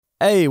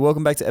Hey,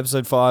 welcome back to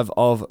episode 5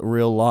 of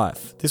Real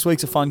Life. This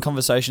week's a fun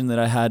conversation that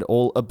I had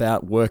all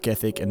about work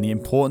ethic and the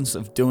importance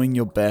of doing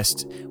your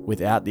best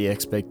without the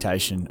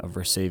expectation of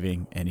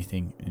receiving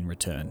anything in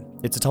return.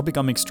 It's a topic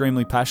I'm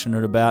extremely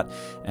passionate about,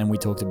 and we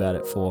talked about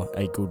it for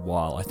a good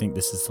while. I think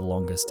this is the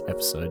longest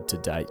episode to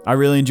date. I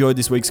really enjoyed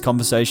this week's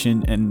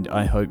conversation, and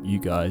I hope you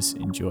guys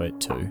enjoy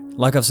it too.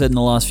 Like I've said in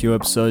the last few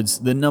episodes,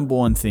 the number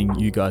one thing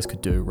you guys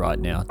could do right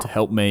now to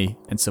help me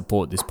and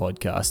support this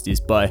podcast is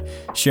by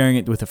sharing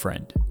it with a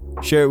friend.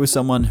 Share it with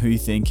someone who you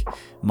think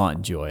might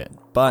enjoy it.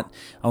 But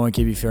I won't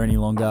keep you for any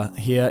longer.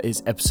 Here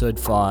is episode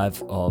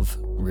 5 of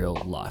Real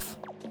Life.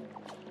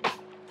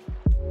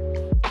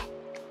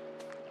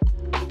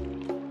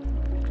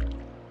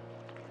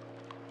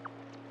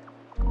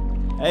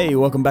 Hey,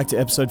 welcome back to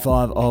episode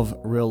 5 of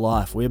Real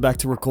Life. We're back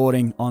to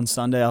recording on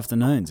Sunday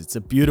afternoons. It's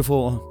a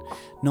beautiful,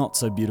 not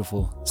so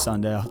beautiful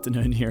Sunday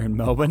afternoon here in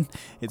Melbourne.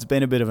 It's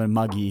been a bit of a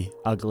muggy,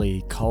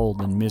 ugly, cold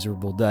and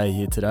miserable day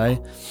here today.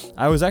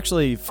 I was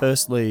actually,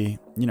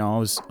 I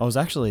was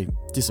actually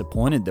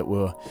disappointed that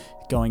we're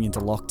going into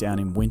lockdown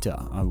in winter.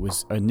 I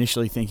was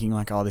initially thinking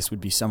this would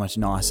be so much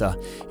nicer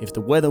if the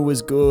weather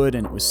was good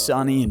and it was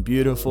sunny and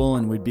beautiful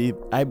and we'd be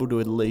able to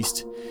at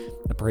least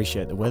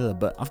appreciate the weather.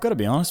 But I've got to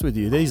be honest with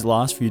you, these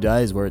last few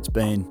days where it's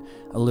been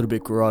a little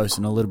bit gross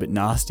and a little bit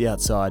nasty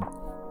outside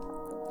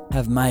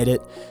have made it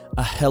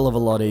a hell of a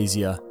lot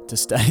easier to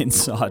stay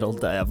inside all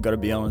day. I've got to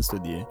be honest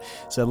with you.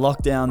 So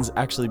lockdown's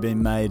actually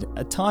been made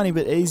a tiny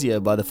bit easier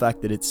by the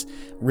fact that it's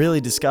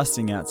really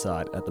disgusting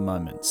outside at the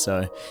moment.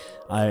 So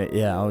I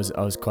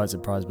was quite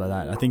surprised by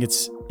that. I think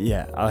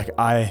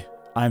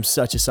I'm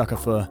such a sucker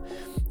for,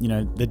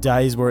 the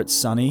days where it's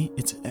sunny.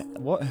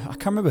 I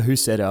can't remember who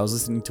said it. I was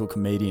listening to a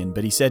comedian,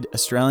 but he said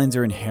Australians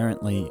are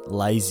inherently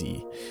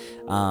lazy.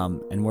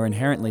 And we're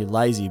inherently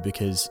lazy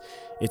because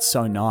it's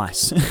so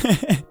nice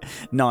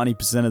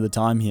 90% of the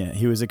time here.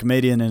 He was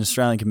an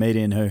Australian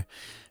comedian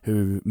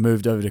who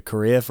moved over to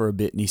Korea for a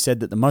bit, and he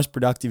said that the most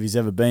productive he's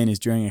ever been is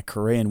during a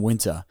Korean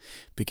winter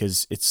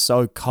because it's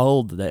so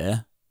cold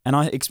there. And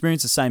I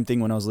experienced the same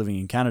thing when I was living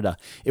in Canada.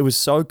 It was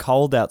so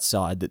cold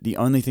outside that the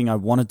only thing I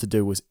wanted to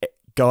do was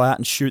go out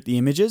and shoot the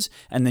images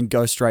and then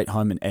go straight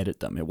home and edit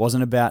them. It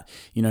wasn't about,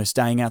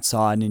 staying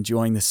outside and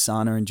enjoying the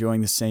sun or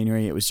enjoying the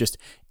scenery. It was just,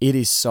 it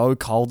is so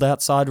cold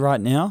outside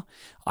right now.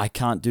 I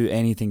can't do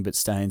anything but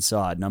stay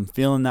inside. And I'm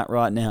feeling that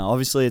right now.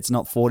 Obviously, it's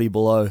not 40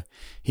 below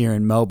here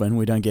in Melbourne.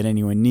 We don't get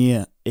anywhere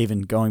near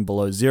even going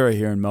below zero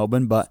here in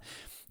Melbourne, but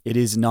it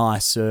is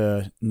nice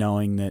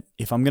knowing that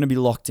if I'm going to be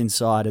locked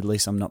inside, at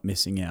least I'm not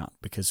missing out,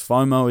 because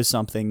FOMO is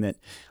something that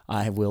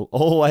I will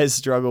always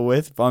struggle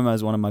with. FOMO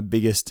is one of my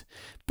biggest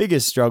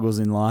struggles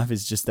in life,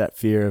 is just that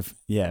fear of,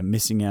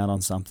 missing out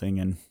on something.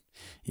 And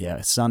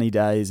sunny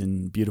days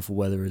and beautiful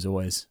weather is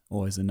always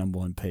the number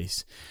one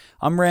piece.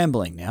 I'm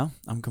rambling now.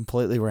 I'm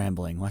completely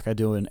rambling like I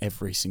do in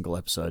every single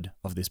episode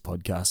of this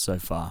podcast so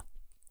far.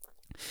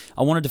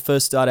 I wanted to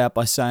first start out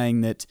by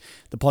saying that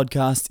the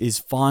podcast is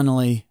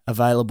finally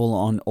available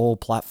on all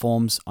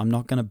platforms. I'm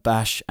not going to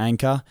bash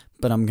Anchor,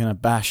 but I'm going to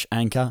bash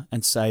Anchor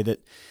and say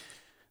that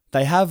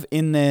they have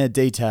in their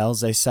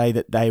details, they say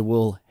that they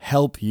will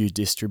help you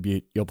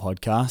distribute your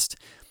podcast.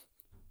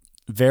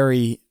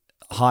 Very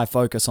high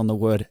focus on the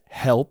word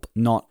help,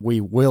 not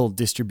we will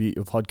distribute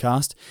your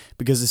podcast,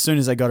 because as soon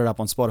as they got it up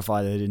on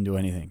Spotify, they didn't do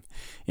anything.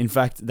 In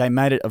fact, they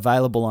made it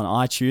available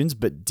on iTunes,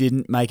 but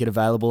didn't make it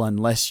available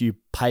unless you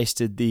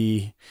pasted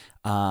the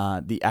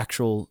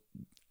actual,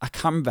 I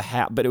can't remember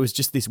how, but it was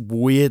just this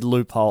weird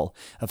loophole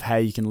of how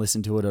you can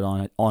listen to it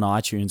on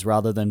iTunes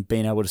rather than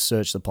being able to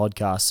search the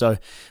podcast. So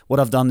what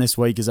I've done this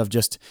week is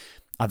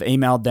I've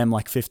emailed them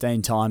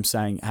 15 times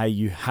saying, hey,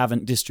 you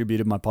haven't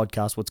distributed my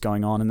podcast, what's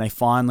going on? And they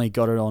finally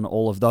got it on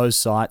all of those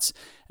sites.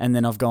 And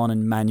then I've gone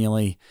and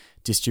manually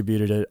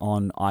distributed it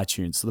on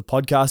iTunes. So the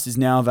podcast is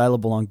now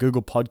available on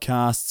Google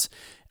Podcasts,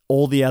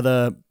 all the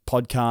other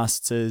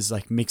podcasters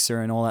like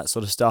Mixer and all that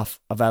sort of stuff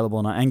available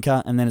on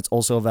Anchor. And then it's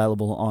also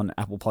available on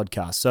Apple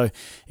Podcasts. So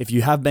if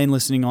you have been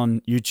listening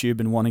on YouTube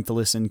and wanting to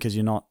listen because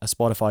you're not a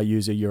Spotify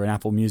user, you're an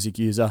Apple Music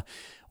user,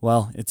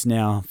 well, it's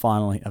now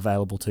finally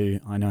available to you.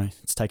 I know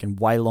it's taken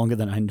way longer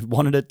than I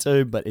wanted it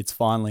to, but it's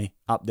finally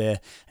up there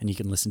and you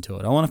can listen to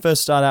it. I want to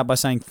first start out by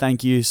saying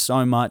thank you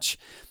so much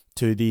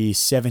to the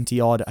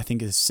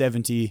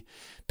 70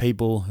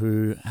 people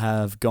who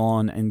have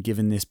gone and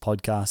given this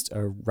podcast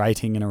a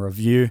rating and a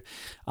review.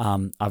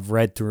 I've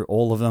read through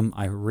all of them.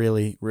 I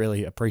really,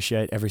 really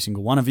appreciate every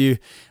single one of you.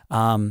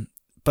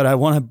 But I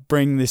want to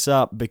bring this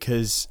up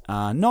because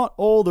not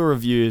all the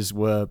reviews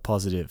were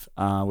positive.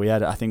 We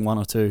had, I think, one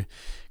or two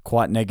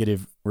quite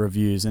negative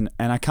reviews, and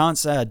I can't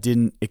say I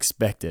didn't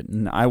expect it.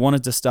 And I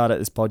wanted to start at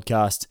this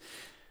podcast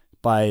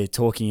by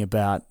talking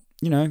about,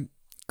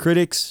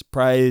 critics,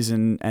 praise,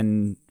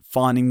 and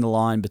finding the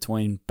line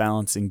between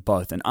balancing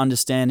both and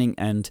understanding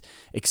and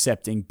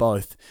accepting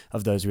both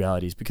of those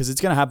realities, because it's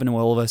going to happen to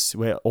all of us.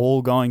 We're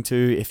all going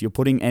to, if you're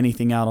putting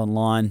anything out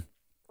online,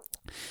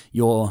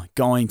 you're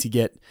going to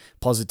get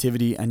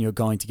positivity and you're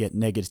going to get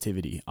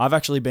negativity. I've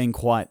actually been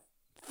quite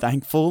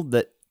thankful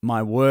that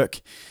my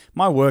work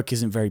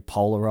isn't very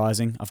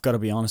polarizing. I've got to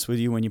be honest with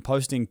you. When you're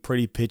posting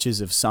pretty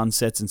pictures of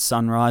sunsets and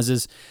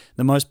sunrises,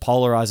 the most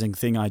polarizing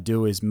thing I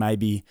do is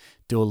maybe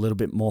do a little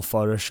bit more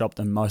Photoshop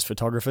than most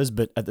photographers.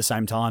 But at the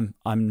same time,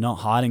 I'm not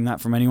hiding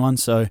that from anyone.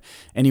 So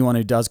anyone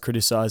who does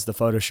criticize the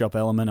Photoshop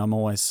element, I'm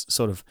always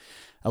sort of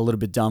a little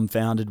bit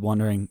dumbfounded,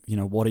 wondering,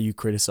 what are you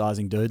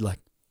criticizing, dude? Like,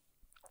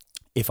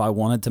 if I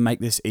wanted to make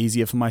this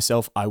easier for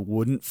myself, I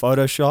wouldn't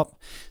Photoshop.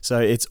 So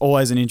it's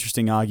always an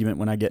interesting argument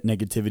when I get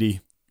negativity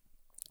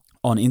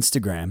on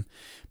Instagram.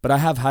 But I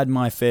have had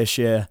my fair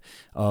share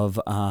of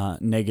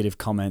negative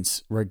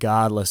comments,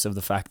 regardless of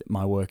the fact that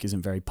my work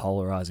isn't very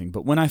polarizing.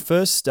 But when I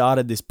first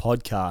started this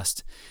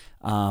podcast,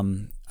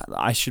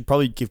 I should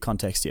probably give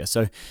context here.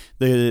 So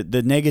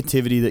the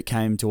negativity that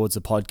came towards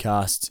the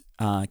podcast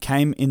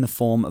came in the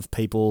form of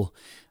people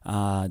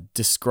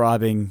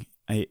describing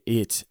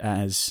it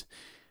as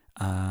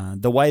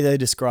the way they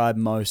describe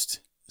most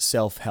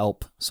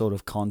self-help sort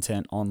of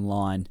content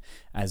online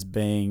as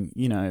being,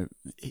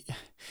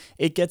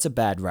 it gets a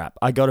bad rap.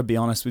 I got to be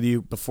honest with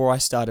you, before I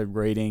started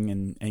reading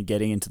and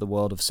getting into the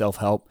world of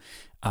self-help,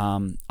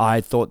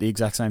 I thought the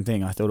exact same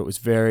thing. I thought it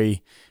was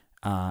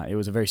it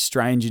was a very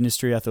strange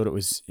industry. I thought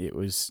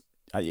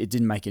it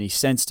didn't make any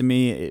sense to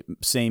me. It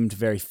seemed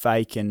very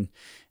fake and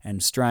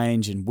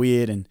strange and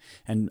weird,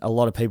 and a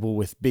lot of people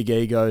with big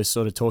egos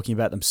sort of talking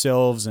about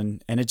themselves,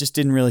 and it just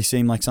didn't really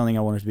seem like something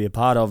I wanted to be a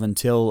part of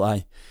until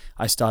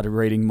I started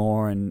reading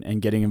more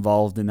and getting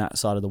involved in that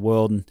side of the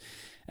world,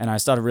 and I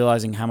started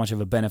realizing how much of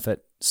a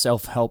benefit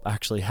self-help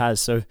actually has.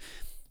 So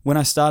when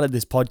I started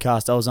this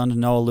podcast, I was under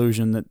no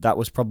illusion that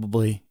was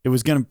it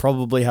was going to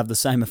probably have the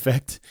same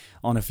effect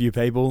on a few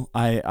people.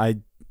 I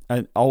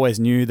always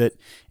knew that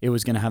it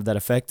was going to have that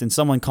effect. And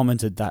someone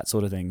commented that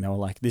sort of thing. They were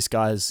like, this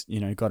guy's,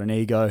 got an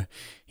ego.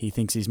 He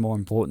thinks he's more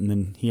important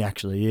than he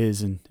actually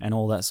is, and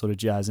all that sort of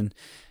jazz.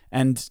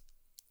 And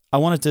I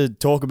wanted to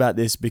talk about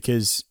this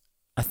because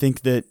I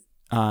think that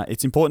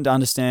it's important to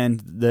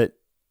understand that,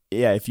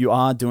 if you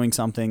are doing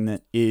something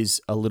that is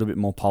a little bit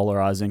more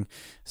polarizing,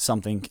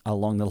 something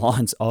along the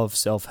lines of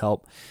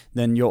self-help,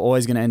 then you're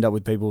always going to end up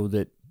with people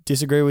that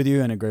disagree with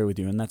you and agree with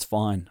you, and that's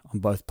fine on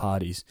both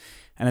parties.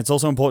 And it's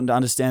also important to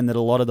understand that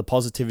a lot of the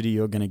positivity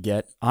you're going to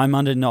get, I'm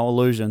under no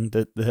illusion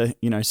that the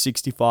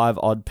 65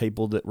 odd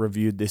people that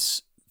reviewed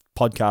this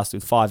podcast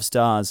with 5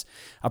 stars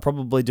are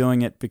probably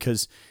doing it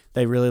because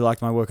they really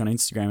liked my work on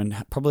Instagram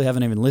and probably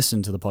haven't even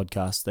listened to the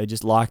podcast. They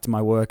just liked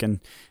my work and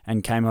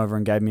came over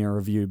and gave me a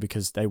review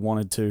because they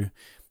wanted to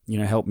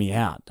help me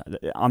out.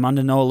 I'm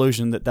under no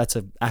illusion that that's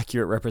an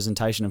accurate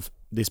representation of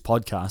this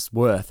podcast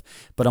worth,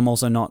 but I'm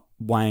also not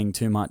weighing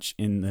too much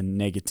in the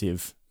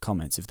negative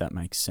comments, if that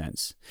makes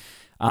sense.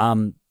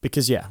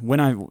 Because when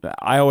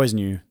I always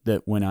knew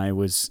that when I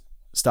was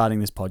starting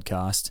this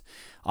podcast,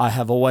 I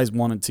have always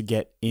wanted to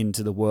get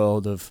into the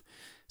world of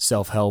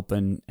self-help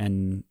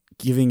and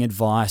giving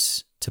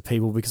advice to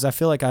people, because I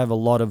feel like I have a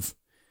lot of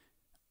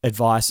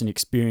advice and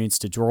experience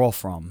to draw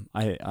from.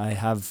 I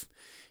have,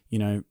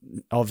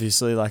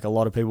 obviously, like a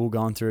lot of people,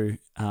 gone through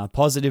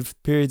positive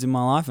periods in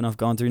my life, and I've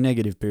gone through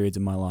negative periods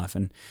in my life,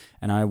 and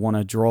I want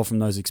to draw from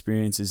those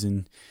experiences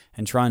and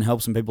try and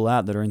help some people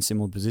out that are in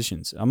similar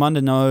positions. I'm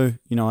under no,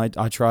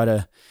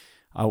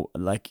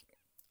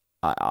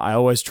 I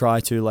always try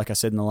to, like I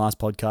said in the last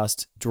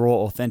podcast,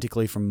 draw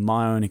authentically from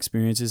my own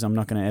experiences. I'm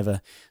not going to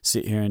ever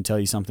sit here and tell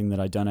you something that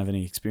I don't have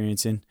any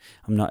experience in.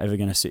 I'm not ever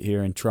going to sit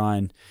here and try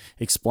and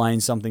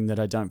explain something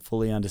that I don't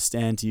fully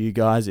understand to you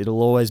guys.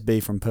 It'll always be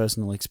from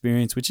personal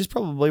experience, which is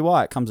probably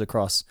why it comes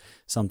across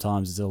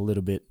sometimes as a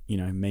little bit,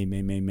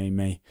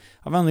 me.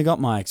 I've only got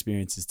my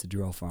experiences to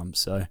draw from.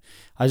 So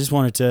I just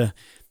wanted to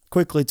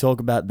quickly talk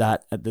about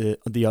that at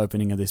the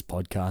opening of this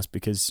podcast,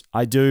 because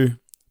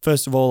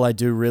First of all, I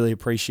do really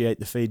appreciate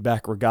the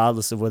feedback,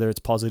 regardless of whether it's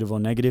positive or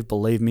negative.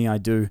 Believe me, I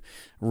do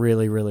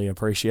really, really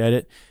appreciate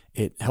it.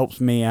 It helps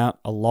me out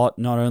a lot,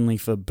 not only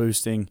for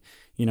boosting,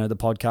 the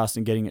podcast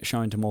and getting it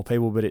shown to more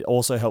people, but it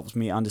also helps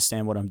me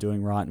understand what I'm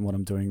doing right and what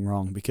I'm doing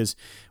wrong. Because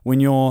when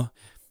you're,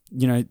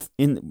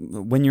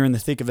 when you're in the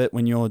thick of it,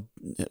 when you're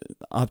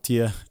up to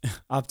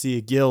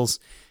your gills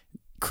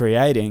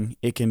creating,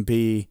 it can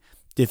be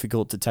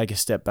difficult to take a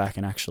step back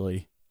and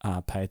actually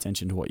pay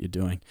attention to what you're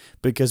doing.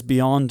 Because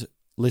beyond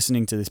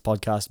listening to this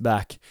podcast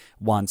back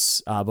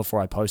once before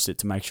I post it,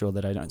 to make sure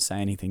that I don't say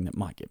anything that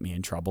might get me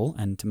in trouble,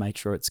 and to make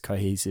sure it's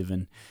cohesive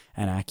and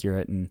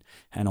accurate and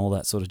all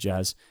that sort of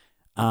jazz,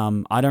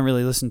 I don't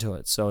really listen to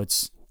it. So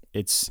it's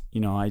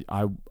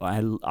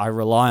I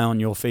rely on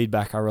your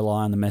feedback. I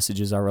rely on the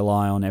messages. I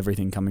rely on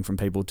everything coming from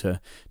people to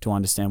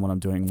understand what I'm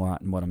doing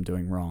right and what I'm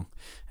doing wrong.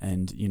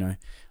 And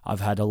I've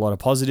had a lot of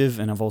positive,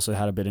 and I've also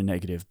had a bit of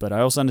negative. But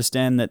I also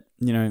understand that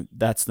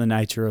that's the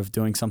nature of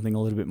doing something a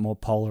little bit more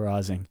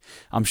polarizing.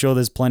 I'm sure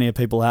there's plenty of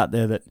people out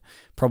there that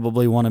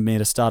probably wanted me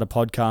to start a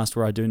podcast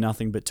where I do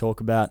nothing but talk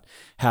about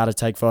how to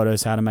take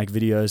photos, how to make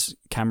videos,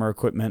 camera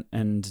equipment,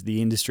 and the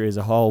industry as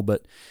a whole.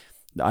 But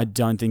I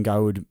don't think I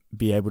would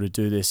be able to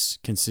do this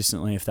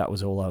consistently if that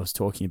was all I was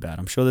talking about.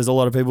 I'm sure there's a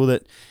lot of people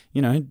that,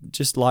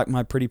 just like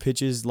my pretty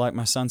pictures, like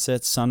my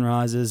sunsets,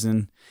 sunrises,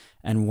 and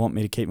want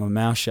me to keep my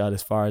mouth shut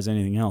as far as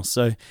anything else.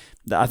 So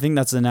I think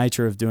that's the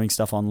nature of doing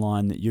stuff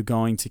online, that you're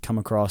going to come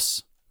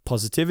across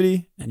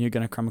positivity and you're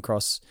going to come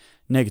across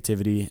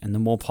negativity. And the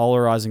more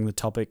polarizing the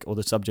topic or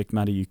the subject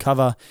matter you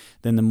cover,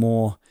 then the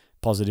more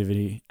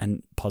positivity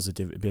and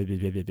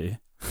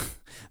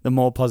the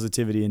more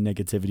positivity and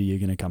negativity you're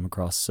going to come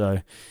across. So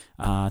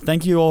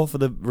thank you all for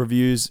the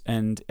reviews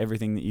and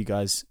everything that you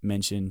guys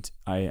mentioned.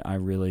 I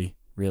really,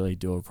 really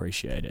do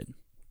appreciate it.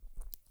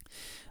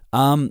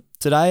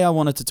 Today I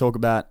wanted to talk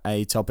about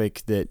a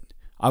topic that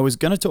I was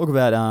going to talk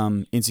about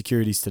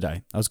insecurities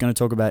today. I was going to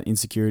talk about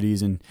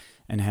insecurities and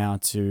how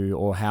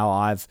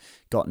I've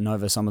gotten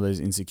over some of those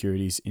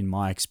insecurities in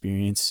my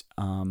experience.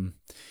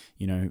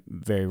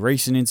 Very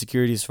recent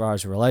insecurities as far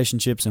as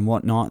relationships and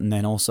whatnot, and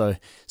then also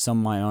some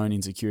of my own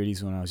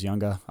insecurities when I was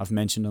younger. I've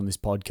mentioned on this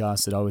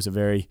podcast that I was a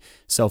very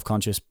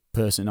self-conscious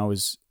person.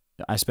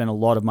 I spent a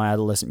lot of my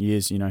adolescent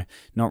years,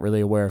 not really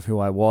aware of who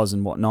I was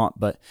and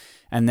whatnot.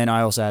 And then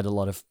I also had a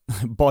lot of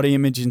body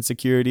image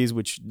insecurities,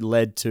 which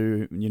led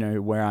to,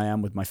 where I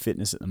am with my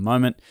fitness at the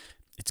moment.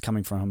 It's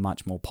coming from a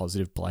much more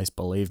positive place,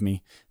 believe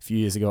me. A few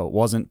years ago it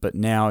wasn't, but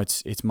now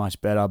it's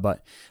much better.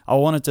 But I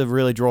wanted to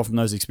really draw from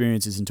those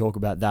experiences and talk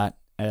about that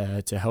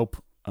to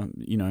help,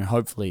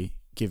 hopefully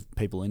give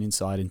people an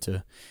insight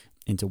into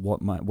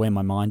where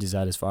my mind is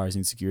at as far as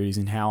insecurities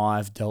and how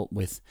I've dealt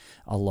with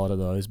a lot of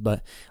those.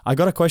 But I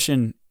got a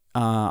question.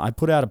 I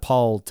put out a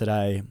poll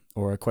today,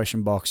 or a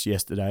question box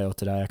yesterday or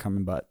today. I can't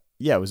remember. But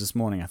yeah, it was this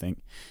morning, I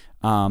think,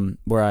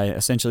 where I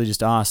essentially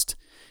just asked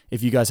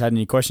if you guys had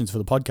any questions for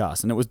the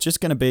podcast. And it was just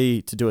going to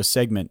be to do a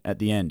segment at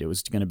the end. It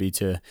was going to be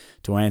to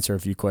answer a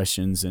few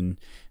questions and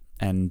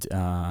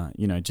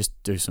just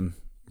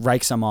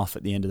rake some off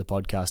at the end of the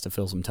podcast to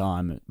fill some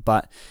time.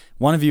 But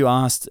one of you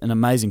asked an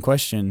amazing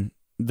question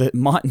that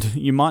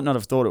you might not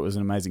have thought it was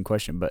an amazing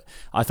question, but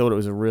I thought it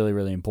was a really,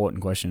 really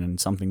important question and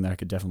something that I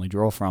could definitely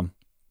draw from.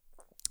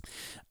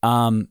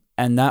 And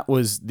that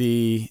was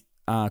the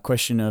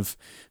question of,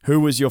 who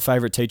was your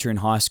favorite teacher in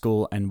high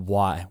school and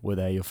why were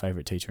they your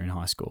favorite teacher in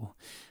high school?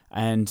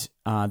 And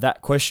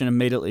that question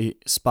immediately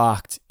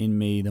sparked in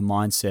me the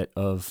mindset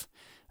of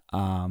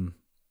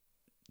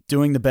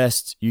doing the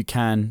best you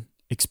can,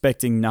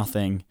 expecting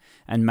nothing,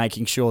 and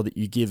making sure that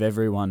you give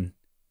everyone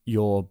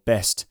your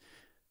best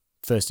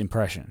first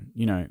impression.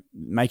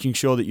 Making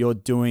sure that you're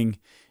doing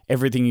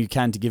everything you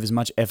can to give as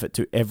much effort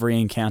to every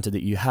encounter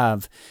that you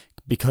have,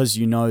 because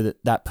you know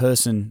that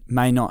person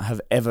may not have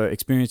ever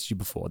experienced you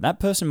before. That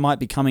person might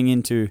be coming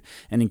into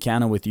an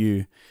encounter with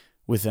you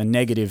with a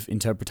negative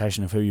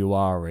interpretation of who you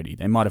are already.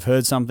 They might have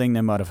heard something,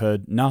 they might have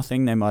heard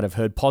nothing, they might have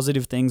heard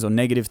positive things or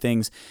negative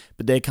things,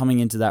 but they're coming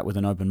into that with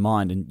an open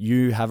mind, and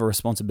you have a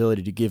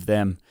responsibility to give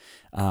them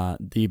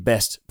the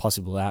best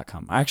possible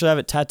outcome. I actually have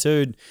it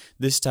tattooed,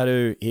 this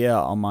tattoo here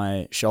on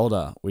my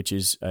shoulder, which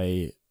is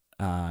a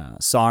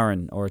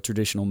siren, or a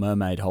traditional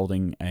mermaid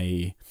holding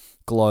a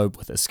globe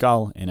with a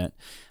skull in it.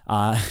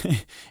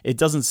 It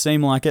doesn't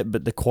seem like it,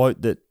 but the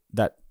quote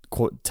that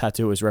quote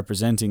tattoo is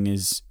representing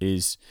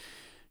is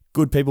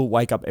good people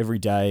wake up every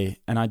day.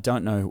 And I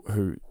don't know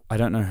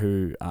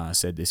who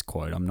said this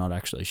quote. I'm not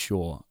actually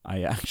sure.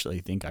 I actually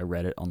think I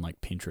read it on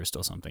like Pinterest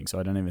or something. So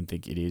I don't even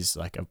think it is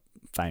like a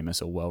famous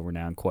or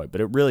well-renowned quote,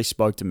 but it really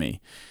spoke to me.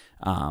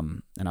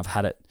 And I've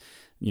had it,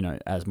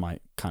 as my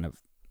kind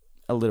of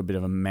a little bit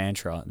of a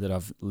mantra that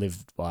I've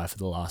lived by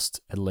for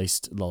at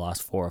least the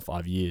last 4 or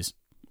 5 years.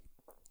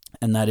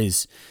 And that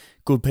is,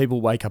 good people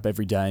wake up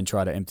every day and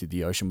try to empty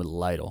the ocean with a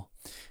ladle.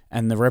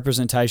 And the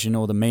representation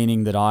or the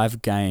meaning that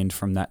I've gained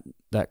from that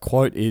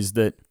quote is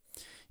that,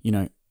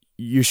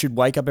 you should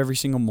wake up every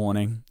single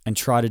morning and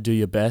try to do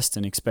your best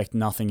and expect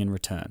nothing in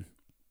return.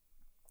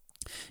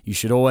 You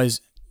should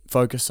always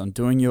focus on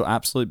doing your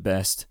absolute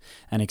best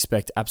and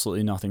expect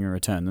absolutely nothing in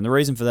return. And the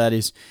reason for that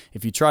is,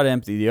 if you try to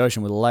empty the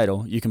ocean with a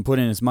ladle, you can put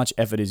in as much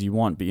effort as you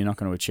want, but you're not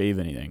going to achieve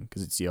anything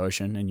because it's the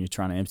ocean and you're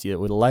trying to empty it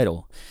with a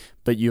ladle.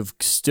 But you've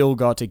still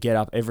got to get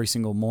up every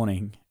single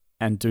morning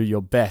and do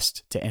your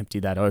best to empty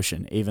that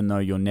ocean, even though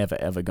you're never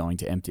ever going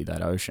to empty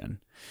that ocean.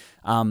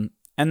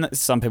 And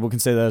some people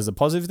consider that as a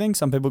positive thing.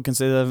 Some people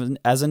consider that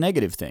as a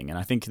negative thing. And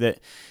I think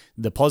that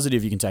the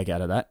positive you can take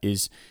out of that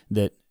is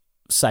that,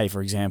 say,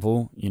 for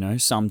example,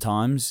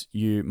 sometimes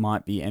you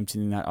might be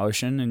emptying that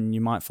ocean and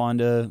you might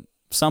find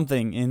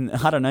something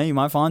you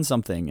might find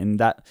something, and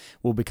that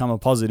will become a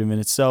positive in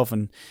itself,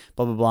 and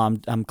blah, blah, blah.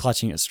 I'm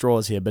clutching at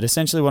straws here. But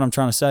essentially what I'm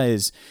trying to say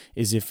is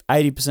if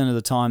 80% of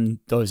the time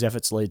those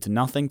efforts lead to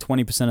nothing,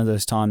 20% of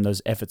those time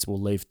those efforts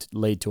will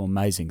lead to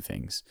amazing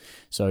things.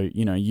 So,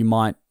 you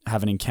might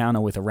have an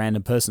encounter with a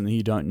random person that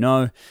you don't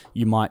know.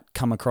 You might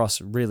come across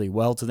really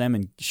well to them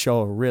and show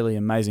a really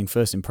amazing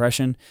first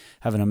impression,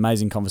 have an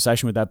amazing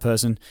conversation with that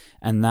person,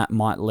 and that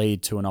might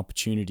lead to an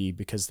opportunity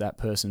because that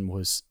person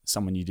was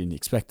someone you didn't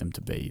expect them to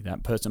be.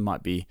 That person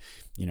might be,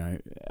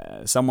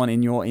 someone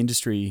in your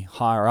industry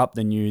higher up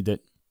than you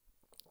that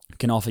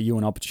can offer you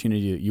an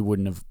opportunity that you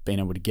wouldn't have been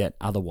able to get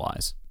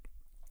otherwise.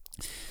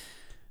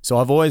 So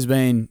I've always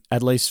been,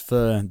 at least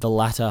for the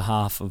latter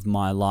half of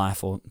my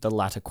life, or the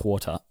latter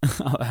quarter,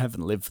 I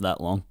haven't lived for that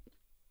long,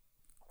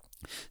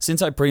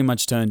 since I pretty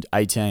much turned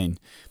 18,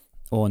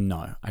 or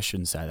no, I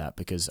shouldn't say that,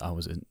 because I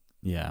was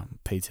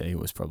PT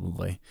was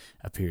probably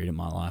a period in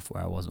my life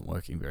where I wasn't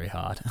working very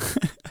hard.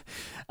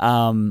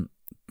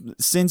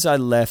 Since I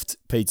left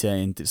PT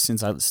and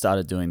since I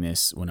started doing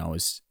this when I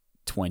was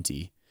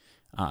 20,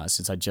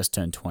 since I just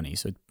turned 20,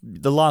 so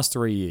the last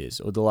 3 years,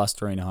 or the last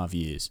 3.5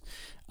 years,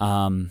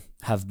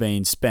 have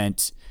been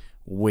spent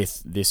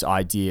with this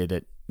idea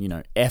that,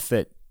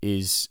 effort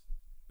is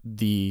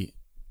the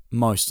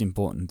most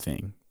important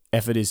thing.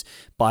 Effort is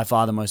by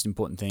far the most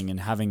important thing,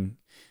 and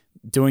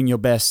doing your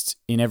best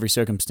in every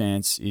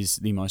circumstance is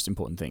the most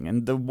important thing.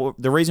 And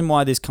the reason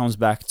why this comes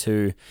back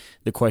to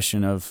the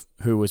question of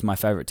who was my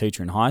favorite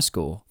teacher in high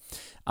school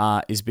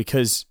is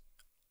because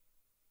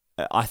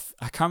I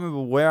can't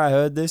remember where I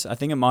heard this. I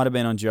think it might have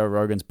been on Joe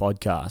Rogan's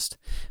podcast,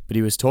 but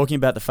he was talking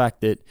about the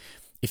fact that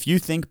if you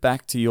think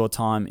back to your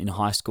time in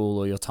high school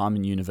or your time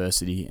in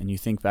university, and you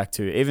think back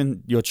to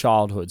even your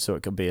childhood, so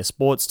it could be a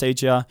sports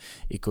teacher,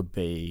 it could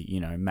be,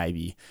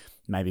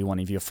 maybe one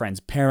of your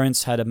friend's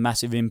parents had a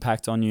massive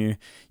impact on you.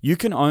 You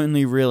can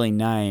only really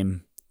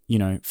name,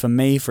 for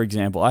me, for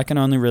example, I can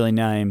only really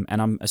name,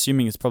 and I'm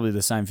assuming it's probably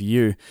the same for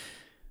you,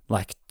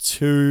 like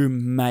 2,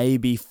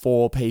 maybe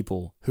 4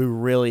 people who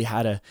really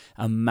had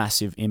a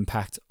massive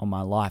impact on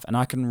my life. And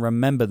I can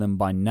remember them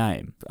by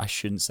name. I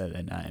shouldn't say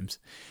their names.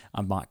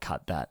 I might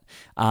cut that.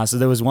 So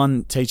there was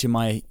one teacher,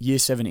 my Year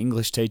 7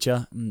 English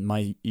teacher,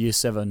 my Year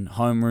 7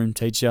 homeroom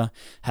teacher,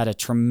 had a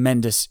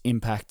tremendous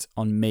impact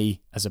on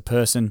me as a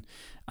person.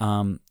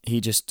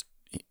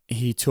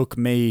 He took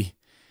me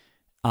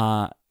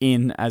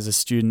in as a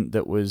student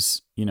that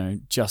was,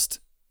 just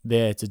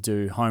there to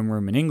do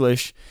homeroom in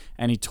English,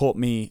 and he taught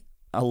me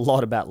a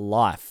lot about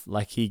life.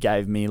 Like, he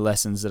gave me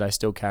lessons that I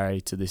still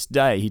carry to this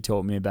day. He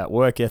taught me about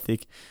work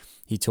ethic.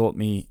 He taught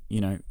me,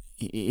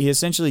 he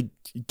essentially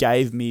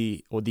gave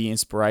me the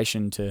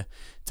inspiration to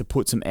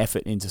put some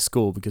effort into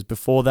school, because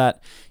before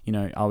that,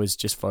 I was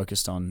just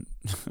focused on,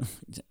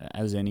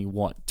 as any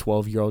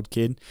 12-year-old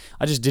kid,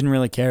 I just didn't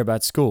really care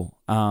about school.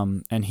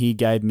 And he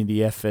gave me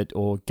the effort,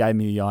 or gave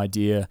me the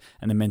idea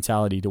and the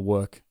mentality to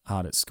work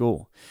hard at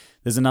school.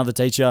 There's another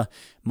teacher,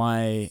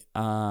 my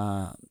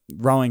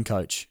rowing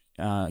coach,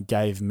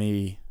 gave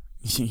me,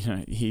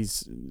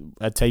 he's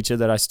a teacher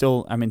that I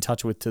still am in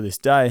touch with to this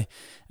day,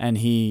 and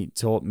he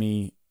taught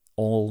me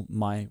all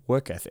my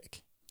work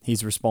ethic.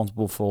 He's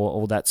responsible for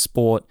all that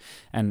sport,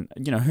 and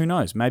who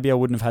knows, maybe I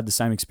wouldn't have had the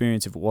same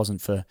experience if it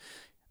wasn't for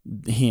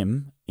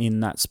him in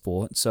that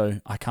sport.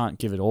 So I can't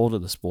give it all to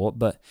the sport,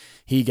 but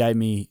he gave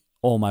me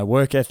all my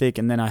work ethic.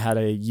 And then I had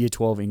a Year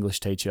 12 English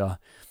teacher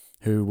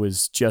who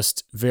was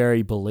just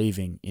very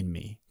believing in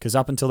me. Because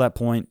up until that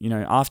point,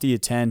 after Year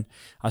 10,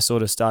 I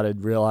sort of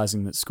started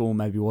realizing that school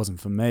maybe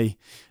wasn't for me.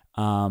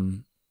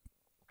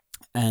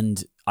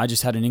 And I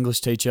just had an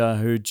English teacher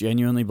who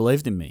genuinely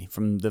believed in me.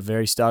 From the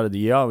very start of the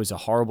year, I was a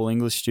horrible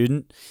English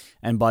student.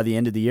 And by the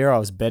end of the year, I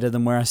was better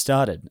than where I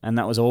started. And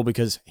that was all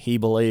because he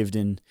believed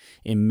in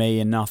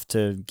me enough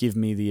to give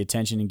me the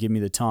attention and give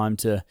me the time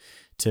to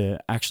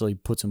actually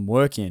put some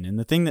work in. And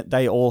the thing that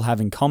they all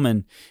have in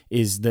common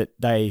is that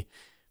they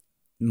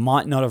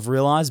might not have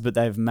realized, but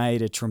they've made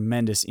a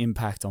tremendous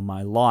impact on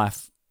my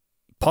life,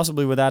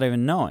 possibly without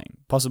even knowing,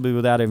 possibly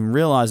without even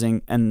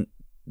realizing. And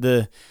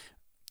the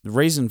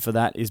reason for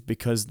that is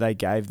because they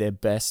gave their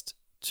best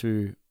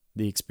to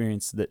the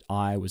experience that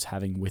I was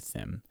having with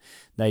them.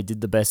 They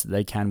did the best that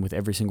they can with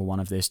every single one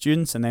of their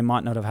students, and they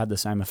might not have had the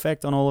same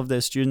effect on all of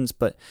their students,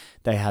 but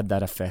they had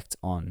that effect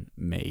on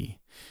me.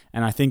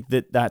 And I think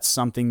that that's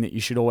something that you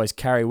should always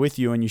carry with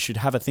you, and you should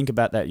have a think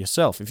about that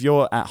yourself. If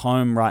you're at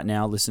home right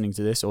now listening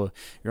to this, or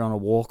you're on a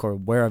walk, or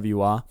wherever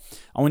you are,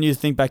 I want you to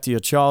think back to your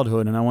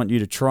childhood, and I want you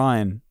to try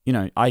and,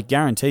 I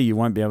guarantee you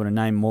won't be able to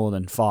name more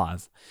than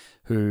 5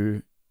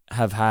 who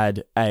have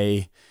had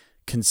a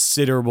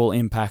considerable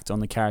impact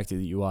on the character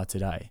that you are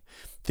today.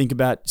 Think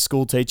about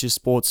school teachers,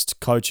 sports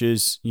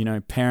coaches,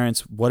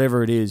 parents,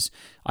 whatever it is.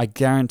 I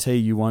guarantee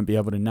you won't be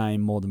able to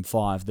name more than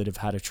 5 that have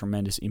had a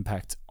tremendous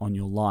impact on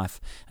your life.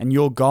 And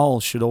your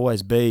goal should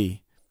always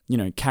be,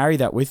 carry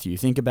that with you.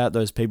 Think about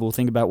those people.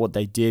 Think about what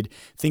they did.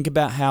 Think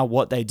about how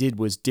what they did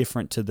was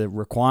different to the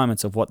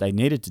requirements of what they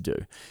needed to do.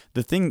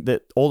 The thing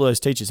that all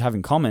those teachers have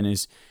in common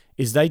is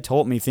they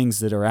taught me things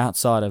that are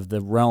outside of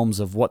the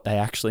realms of what they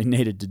actually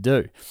needed to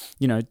do.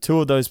 2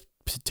 of those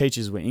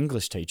teachers were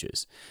English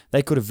teachers.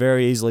 They could have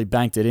very easily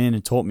banked it in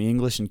and taught me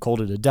English and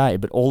called it a day,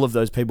 but all of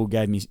those people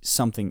gave me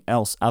something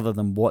else other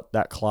than what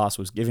that class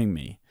was giving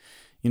me.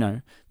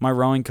 My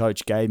rowing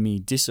coach gave me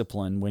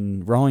discipline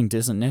when rowing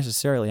doesn't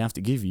necessarily have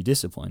to give you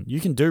discipline. You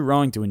can do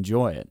rowing to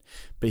enjoy it,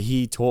 but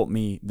he taught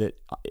me that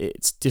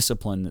it's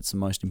discipline that's the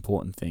most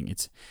important thing.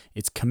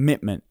 It's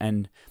commitment,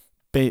 and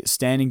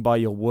standing by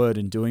your word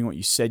and doing what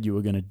you said you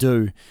were going to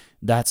do.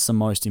 That's the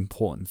most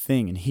important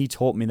thing. And he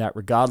taught me that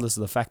regardless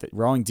of the fact that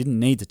rowing didn't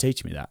need to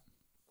teach me that.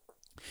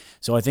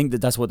 So I think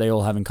that that's what they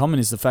all have in common,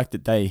 is the fact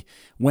that they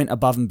went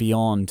above and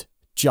beyond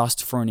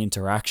just for an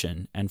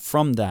interaction. And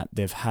from that,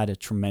 they've had a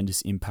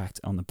tremendous impact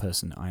on the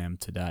person I am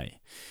today,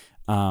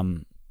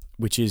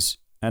 which is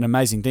an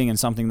amazing thing and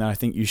something that I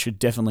think you should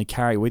definitely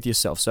carry with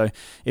yourself. So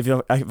if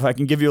I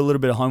can give you a little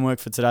bit of homework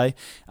for today,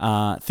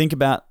 think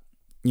about,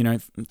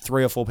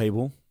 3 or 4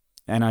 people.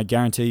 And I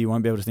guarantee you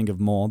won't be able to think of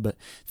more, but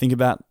think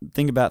about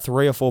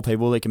 3 or 4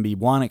 people. It can be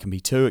 1, it can be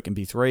 2, it can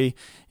be 3.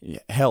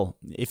 Hell,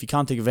 if you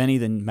can't think of any,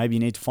 then maybe you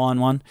need to find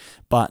one.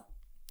 But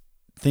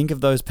think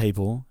of those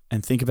people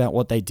and think about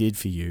what they did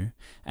for you,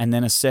 and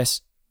then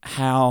assess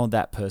how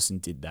that person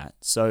did that.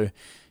 So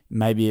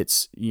maybe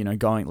it's,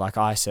 going, like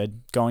I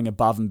said, going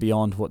above and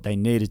beyond what they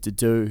needed to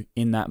do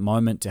in that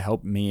moment to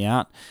help me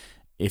out.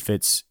 If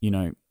it's,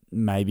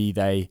 maybe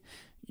they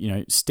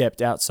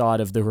stepped outside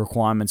of the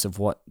requirements of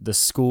what the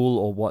school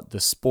or what the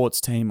sports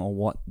team or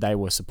what they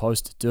were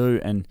supposed to do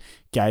and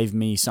gave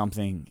me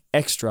something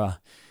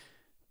extra.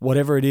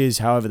 Whatever it is,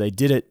 however they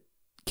did it,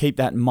 keep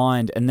that in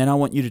mind. And then I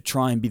want you to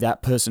try and be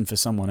that person for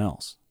someone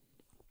else.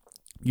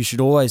 You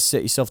should always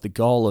set yourself the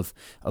goal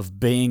of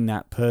being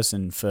that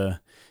person for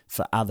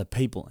other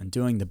people and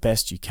doing the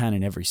best you can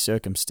in every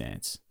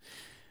circumstance.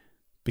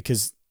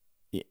 Because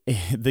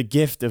the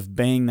gift of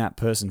being that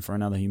person for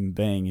another human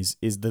being is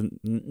the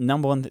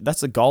number one. That's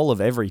the goal of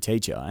every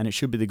teacher, and it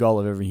should be the goal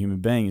of every human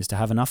being, is to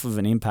have enough of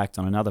an impact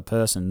on another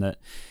person that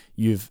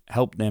you've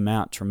helped them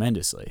out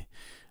tremendously.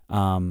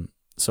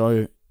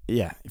 So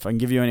yeah, if I can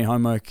give you any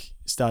homework,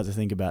 start to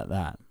think about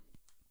that.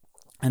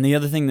 And the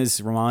other thing this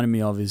reminded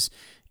me of is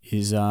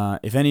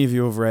if any of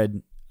you have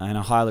read, and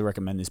I highly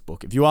recommend this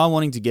book. If you are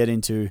wanting to get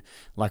into,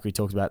 like we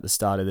talked about at the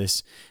start of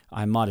this,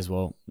 I might as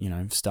well,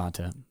 start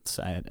to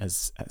say it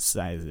as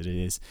it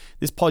is.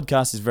 This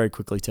podcast is very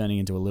quickly turning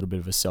into a little bit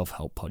of a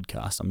self-help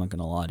podcast. I'm not going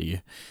to lie to you.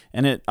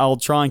 And I'll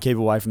try and keep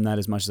away from that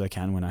as much as I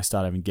can when I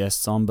start having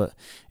guests on, but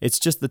it's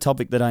just the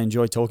topic that I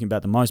enjoy talking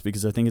about the most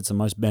because I think it's the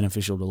most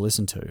beneficial to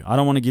listen to. I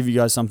don't want to give you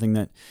guys something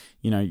that,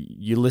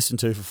 you listen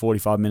to for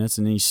 45 minutes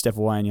and then you step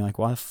away and you're like,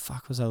 why the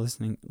fuck was I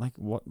listening? Like,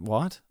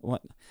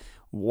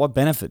 what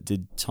benefit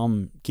did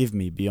Tom give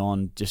me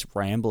beyond just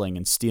rambling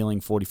and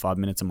stealing 45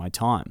 minutes of my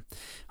time?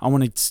 I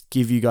want to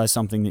give you guys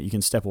something that you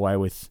can step away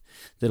with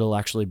that'll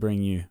actually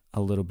bring you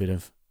a little bit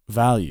of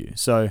value.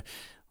 So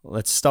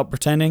let's stop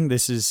pretending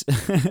this is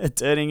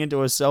turning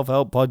into a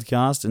self-help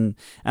podcast. And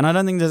I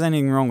don't think there's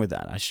anything wrong with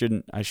that. I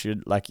should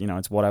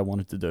it's what I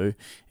wanted to do.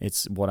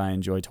 It's what I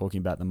enjoy talking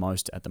about the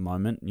most at the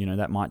moment.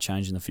 That might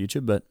change in the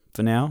future, but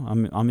for now,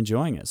 I'm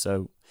enjoying it.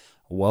 So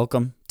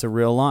welcome to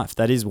real life.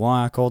 That is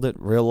why I called it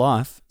real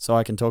life, so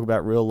I can talk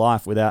about real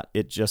life without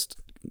it just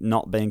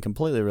not being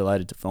completely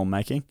related to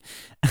filmmaking,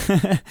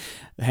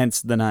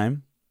 hence the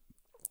name.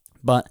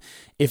 But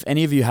if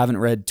any of you haven't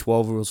read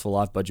 12 Rules for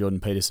Life by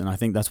Jordan Peterson, I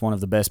think that's one of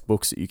the best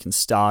books that you can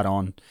start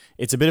on.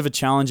 It's a bit of a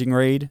challenging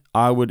read.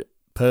 I would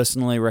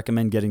personally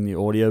recommend getting the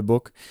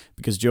audiobook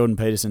because Jordan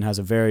Peterson has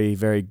a very,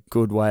 very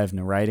good way of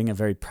narrating,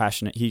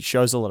 he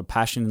shows a lot of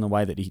passion in the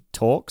way that he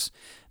talks,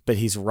 but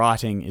his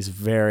writing is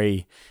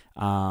very,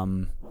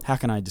 how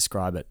can I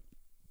describe it?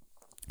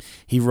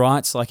 He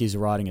writes like he's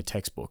writing a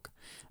textbook.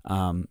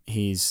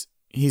 He's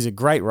a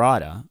great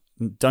writer,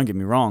 don't get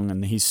me wrong,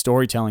 and his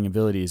storytelling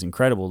ability is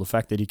incredible. The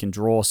fact that he can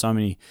draw so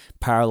many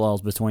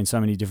parallels between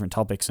so many different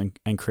topics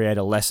and create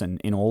a lesson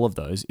in all of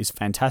those is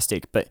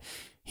fantastic, but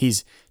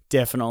he's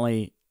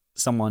definitely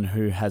someone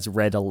who has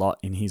read a lot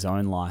in his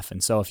own life.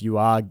 And so if you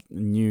are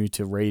new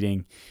to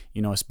reading,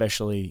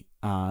 especially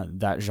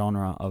that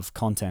genre of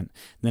content,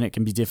 then it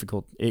can be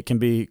difficult. It can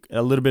be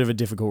a little bit of a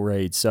difficult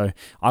read. So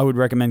I would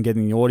recommend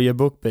getting the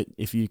audiobook, but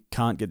if you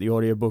can't get the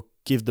audiobook,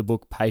 give the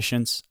book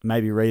patience.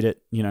 Maybe read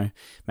it,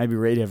 maybe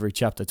read every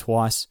chapter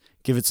twice.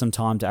 Give it some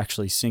time to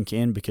actually sink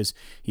in because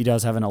he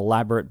does have an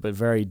elaborate but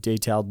very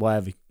detailed way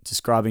of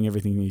describing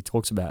everything he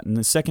talks about. And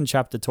the second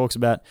chapter or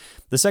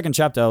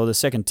the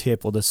second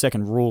tip or the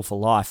second rule for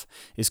life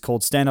is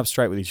called stand up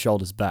straight with your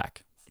shoulders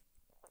back.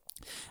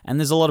 And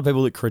there's a lot of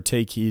people that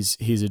critique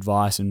his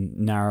advice and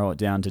narrow it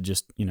down to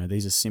just,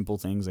 these are simple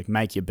things like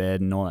make your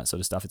bed and all that sort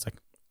of stuff. It's like,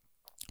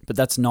 but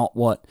that's not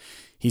what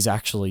he's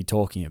actually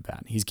talking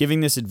about. He's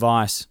giving this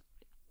advice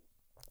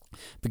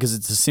because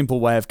it's a simple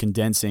way of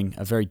condensing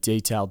a very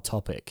detailed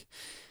topic.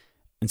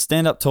 And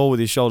stand up tall with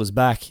your shoulders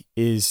back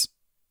is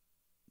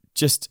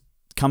just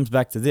comes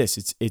back to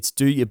this. It's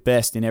do your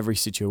best in every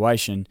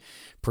situation,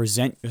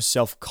 present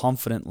yourself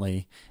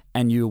confidently,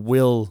 and you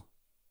will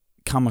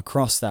come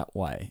across that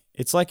way.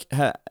 It's like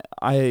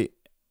I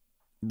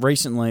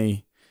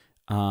recently,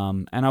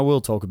 and I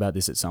will talk about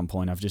this at some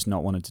point. I've just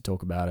not wanted to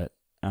talk about it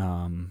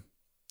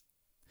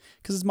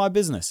because it's my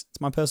business.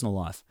 It's my personal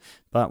life.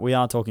 But we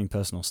are talking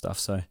personal stuff.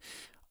 So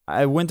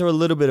I went through a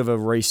little bit of a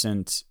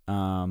recent,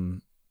 how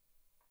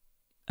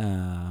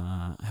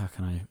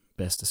can I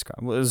best describe?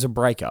 Well, it was a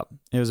breakup.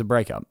 It was a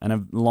breakup and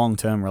a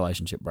long-term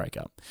relationship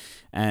breakup.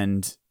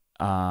 And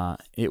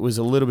it was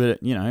a little bit,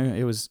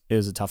 it was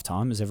a tough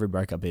time, as every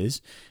breakup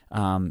is.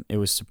 It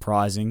was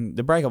surprising.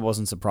 The breakup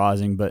wasn't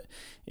surprising, but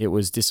it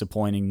was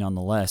disappointing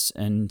nonetheless.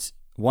 And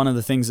one of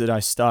the things that I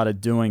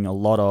started doing a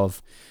lot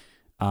of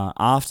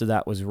after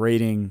that was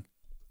reading,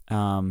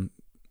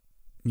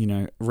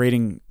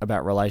 reading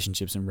about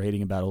relationships and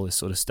reading about all this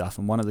sort of stuff.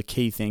 And one of the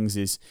key things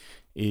is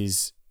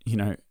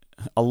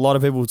a lot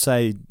of people would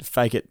say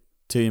fake it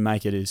till you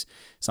make it is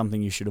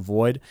something you should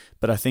avoid.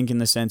 But I think in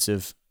the sense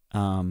of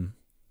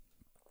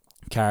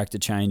character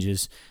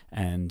changes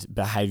and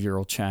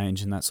behavioral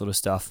change and that sort of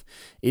stuff,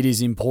 it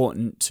is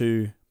important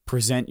to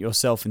present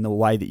yourself in the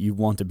way that you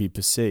want to be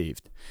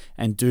perceived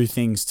and do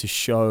things to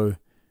show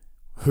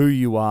who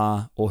you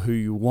are or who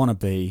you want to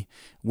be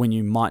when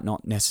you might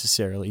not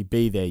necessarily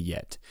be there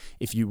yet.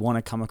 If you want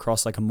to come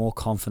across like a more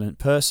confident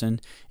person,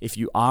 if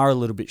you are a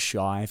little bit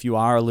shy, if you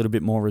are a little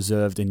bit more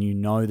reserved and you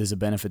know there's a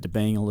benefit to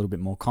being a little bit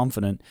more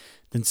confident,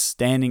 then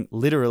standing,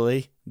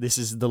 literally, this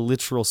is the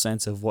literal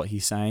sense of what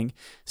he's saying,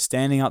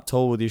 standing up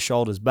tall with your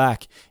shoulders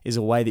back is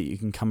a way that you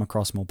can come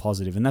across more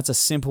positive. And that's a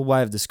simple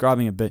way of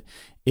describing it, but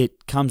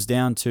it comes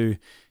down to,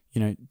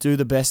 do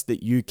the best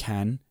that you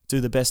can, do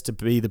the best to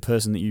be the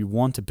person that you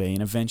want to be,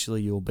 and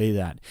eventually you'll be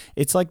that.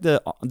 It's like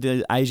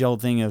the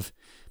age-old thing of,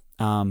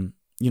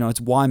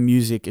 it's why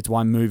music, it's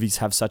why movies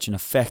have such an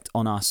effect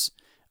on us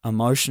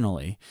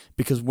emotionally,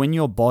 because when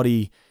your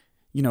body,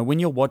 when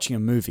you're watching a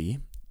movie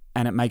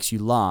and it makes you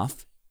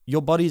laugh,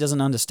 your body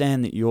doesn't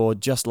understand that you're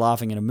just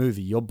laughing at a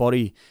movie. Your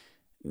body,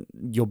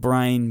 your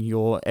brain,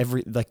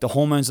 the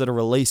hormones that are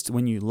released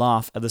when you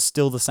laugh are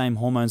still the same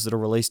hormones that are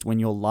released when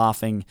you're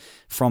laughing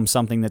from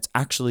something that's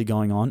actually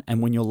going on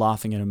and when you're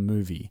laughing at a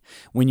movie.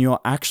 When you're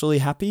actually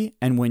happy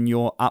and when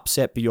you're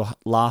upset but you're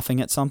laughing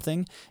at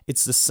something,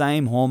 it's the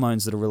same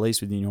hormones that are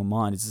released within your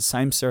mind. It's the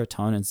same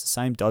serotonin, it's the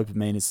same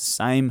dopamine, it's the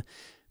same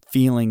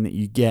feeling that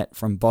you get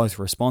from both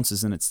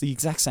responses, and it's the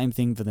exact same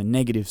thing for the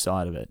negative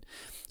side of it.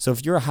 So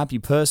if you're a happy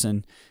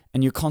person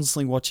and you're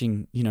constantly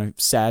watching,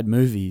 sad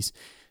movies,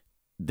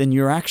 then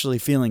you're actually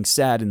feeling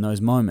sad in those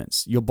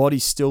moments. Your body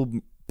still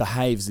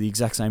behaves the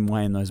exact same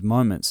way in those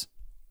moments.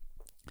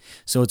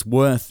 So it's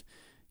worth,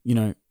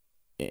 doing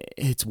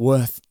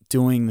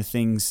the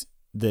things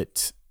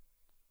that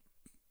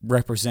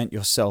represent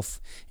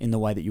yourself in the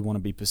way that you want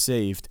to be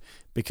perceived,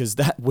 because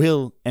that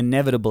will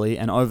inevitably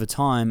and over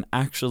time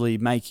actually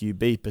make you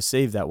be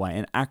perceived that way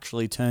and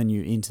actually turn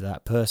you into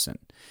that person.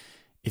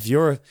 If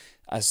you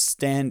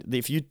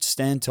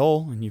stand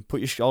tall and you put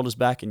your shoulders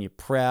back and you're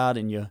proud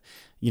and you're,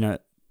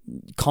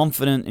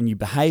 confident and you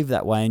behave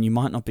that way, and you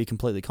might not be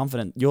completely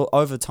confident, you're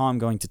over time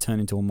going to turn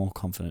into a more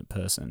confident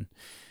person.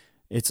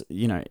 It's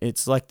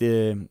like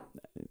the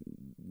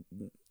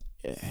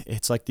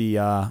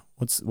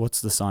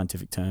what's the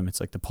scientific term? It's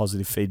like the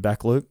positive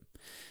feedback loop.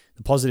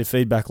 The positive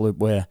feedback loop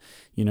where,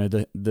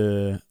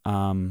 the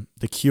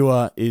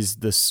cure is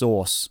the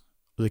source.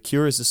 The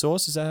cure is the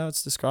source. Is that how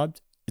it's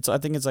described? I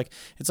think it's like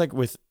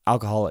with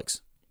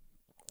alcoholics.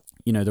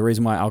 The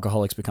reason why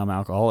alcoholics become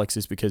alcoholics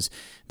is because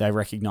they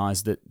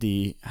recognize that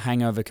the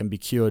hangover can be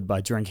cured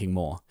by drinking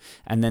more.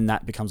 And then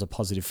that becomes a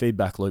positive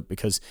feedback loop,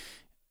 because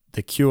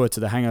the cure to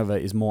the hangover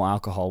is more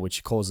alcohol,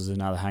 which causes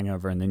another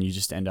hangover. And then you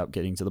just end up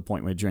getting to the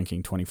point where you're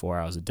drinking 24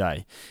 hours a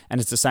day.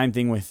 And it's the same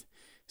thing with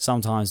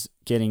sometimes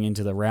getting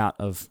into the route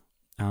of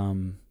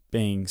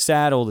being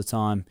sad all the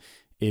time.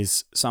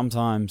 Is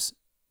sometimes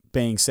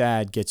being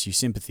sad gets you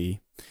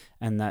sympathy,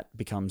 and that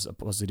becomes a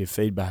positive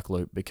feedback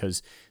loop,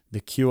 because the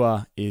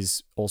cure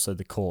is also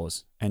the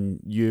cause. And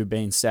you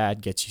being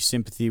sad gets you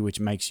sympathy, which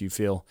makes you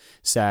feel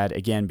sad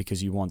again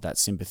because you want that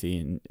sympathy,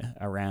 and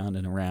around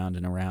and around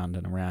and around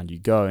and around you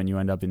go, and you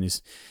end up in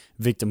this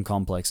victim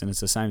complex. And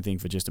it's the same thing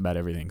for just about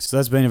everything. So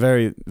that's been a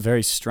very,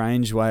 very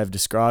strange way of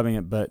describing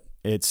it, but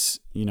it's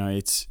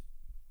a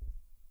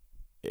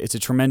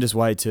tremendous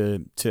way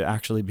to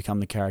actually become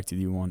the character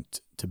you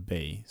want to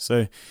be.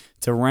 So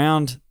to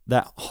round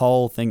that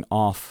whole thing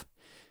off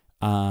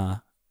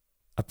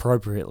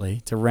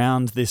appropriately, to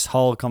round this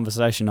whole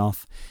conversation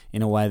off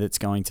in a way that's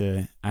going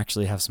to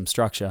actually have some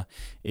structure,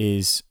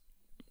 is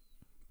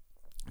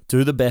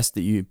do the best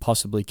that you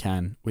possibly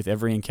can with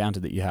every encounter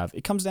that you have.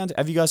 It comes down to,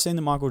 have you guys seen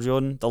the Michael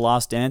Jordan, The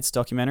Last Dance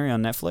documentary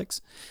on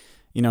Netflix?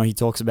 He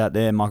talks about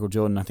there, Michael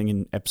Jordan, I think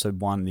in episode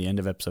 1, the end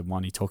of episode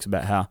 1, he talks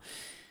about how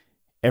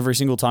every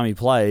single time he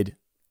played,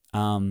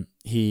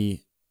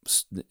 he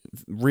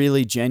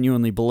really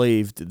genuinely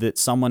believed that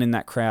someone in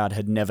that crowd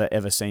had never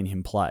ever seen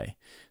him play.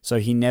 So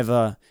he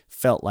never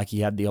felt like he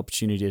had the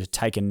opportunity to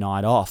take a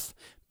night off,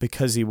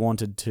 because he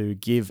wanted to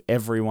give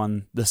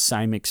everyone the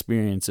same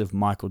experience of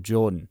Michael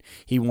Jordan.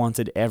 He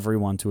wanted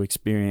everyone to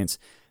experience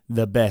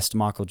the best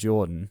Michael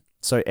Jordan.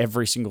 So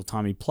every single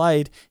time he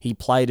played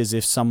as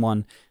if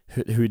someone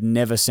who'd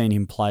never seen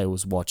him play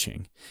was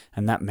watching.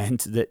 And that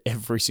meant that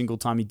every single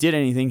time he did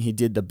anything, he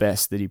did the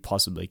best that he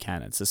possibly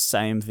can. It's the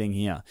same thing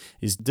here,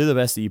 is do the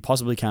best that you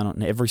possibly can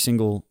on every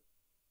single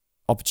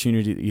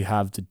opportunity that you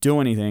have to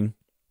do anything.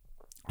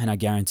 And I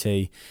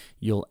guarantee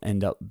you'll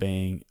end up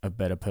being a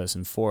better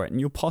person for it. And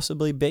you'll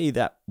possibly be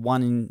that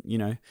one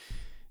in,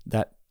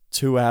 that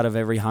 2 out of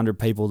every 100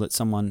 people that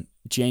someone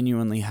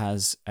genuinely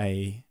has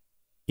a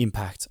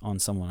impact on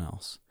someone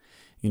else.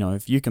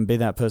 If you can be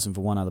that person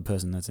for one other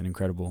person, that's an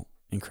incredible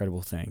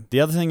incredible thing. The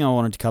other thing I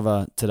wanted to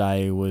cover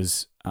today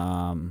was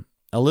a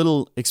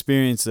little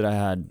experience that I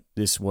had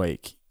this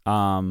week.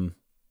 And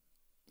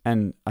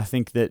I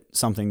think that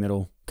something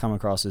that'll come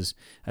across as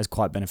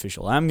quite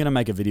beneficial. I'm going to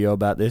make a video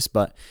about this,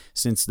 but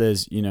since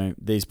there's,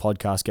 these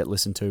podcasts get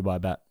listened to by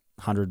about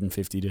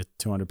 150 to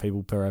 200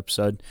 people per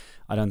episode,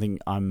 I don't think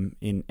I'm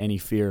in any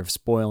fear of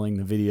spoiling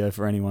the video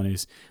for anyone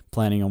who's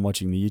planning on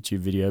watching the YouTube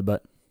video.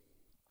 But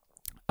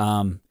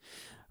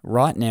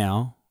right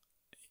now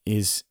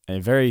is a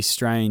very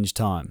strange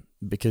time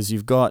because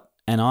you've got,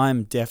 and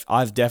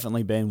I've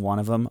definitely been one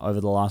of them over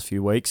the last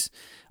few weeks.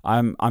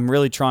 I'm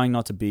really trying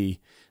not to be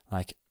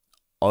like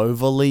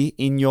overly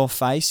in your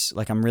face.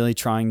 Like I'm really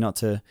trying not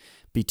to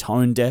be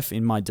tone deaf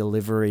in my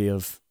delivery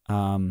of,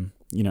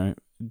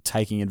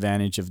 taking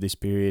advantage of this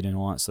period and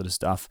all that sort of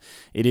stuff.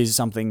 It is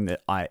something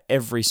that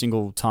every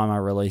single time I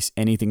release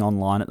anything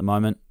online at the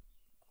moment,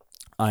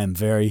 I am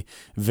very,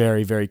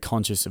 very, very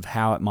conscious of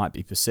how it might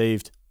be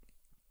perceived,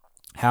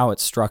 how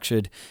it's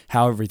structured,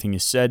 how everything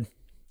is said.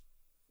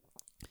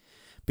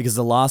 Because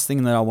the last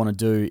thing that I want to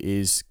do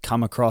is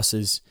come across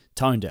as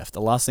tone deaf.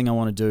 The last thing I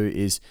want to do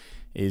is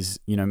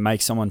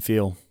make someone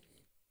feel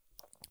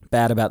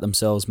bad about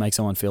themselves, make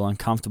someone feel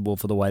uncomfortable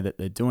for the way that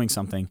they're doing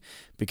something,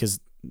 because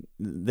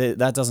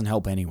that doesn't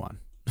help anyone.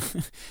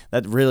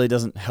 That really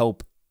doesn't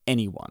help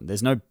anyone.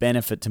 There's no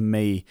benefit to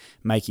me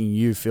making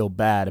you feel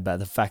bad about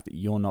the fact that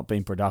you're not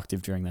being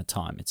productive during that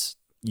time. It's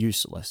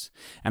useless.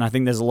 And I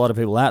think there's a lot of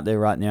people out there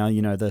right now,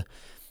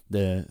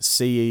 the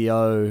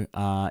CEO,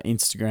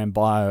 Instagram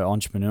bio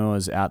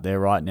entrepreneurs out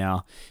there right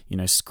now,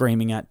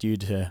 screaming at you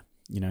to,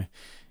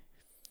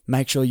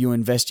 make sure you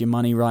invest your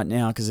money right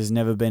now because there's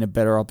never been a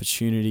better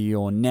opportunity,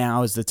 or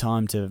now is the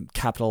time to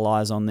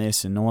capitalize on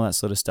this and all that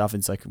sort of stuff.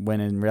 It's like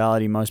when in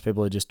reality, most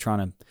people are just trying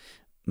to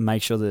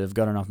make sure that they've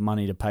got enough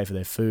money to pay for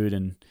their food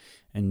and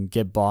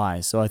get by.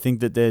 So I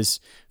think that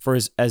there's, for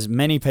as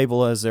many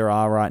people as there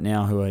are right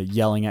now who are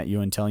yelling at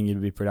you and telling you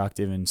to be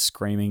productive and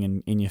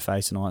screaming in your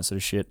face and all that sort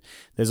of shit,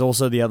 there's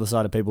also the other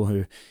side of people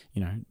who,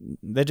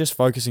 they're just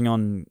focusing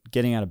on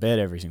getting out of bed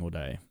every single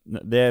day.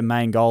 Their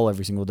main goal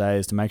every single day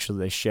is to make sure that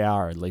they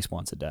shower at least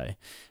once a day.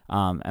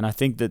 And I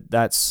think that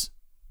that's,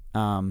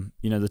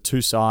 the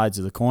two sides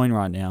of the coin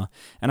right now.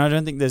 And I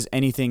don't think there's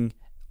anything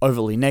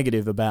overly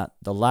negative about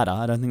the latter.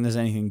 I don't think there's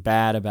anything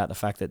bad about the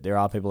fact that there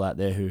are people out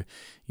there who,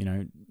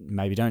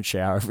 maybe don't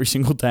shower every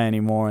single day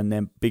anymore, and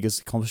their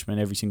biggest accomplishment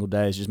every single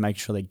day is just making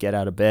sure they get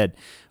out of bed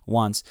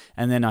once.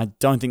 And then I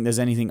don't think there's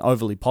anything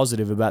overly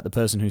positive about the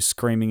person who's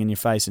screaming in your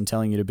face and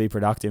telling you to be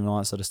productive and all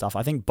that sort of stuff.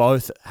 I think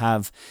both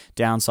have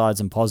downsides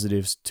and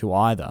positives to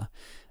either.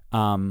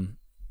 So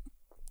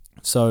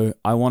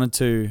I wanted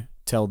to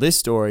tell this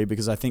story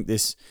because I think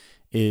this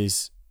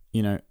is,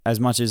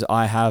 as much as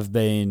I've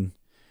been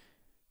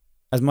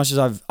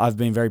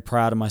very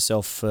proud of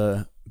myself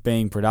for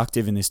being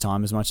productive in this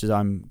time, as much as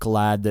I'm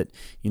glad that,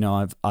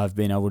 I've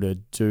been able to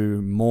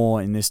do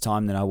more in this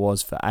time than I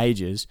was for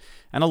ages.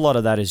 And a lot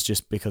of that is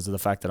just because of the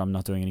fact that I'm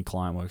not doing any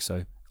client work.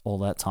 So all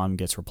that time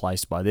gets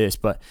replaced by this.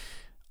 But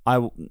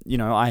I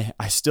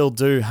still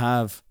do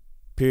have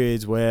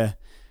periods where,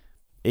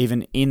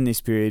 even in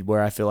this period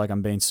where I feel like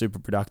I'm being super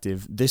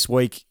productive, this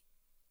week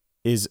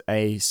is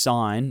a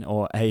sign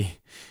or an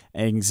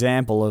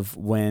example of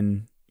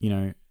when,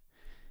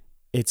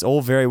 it's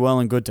all very well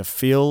and good to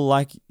feel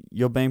like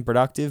you're being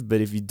productive,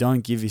 but if you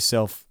don't give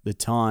yourself the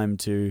time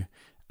to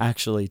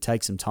actually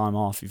take some time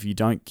off, if you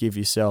don't give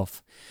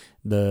yourself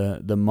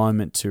the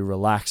moment to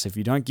relax, if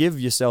you don't give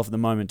yourself the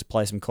moment to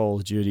play some Call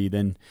of Duty,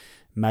 then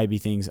maybe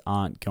things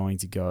aren't going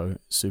to go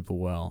super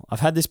well.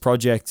 I've had this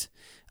project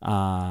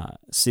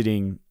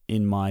sitting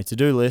in my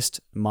to-do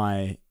list,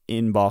 my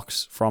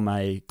inbox, from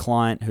a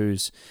client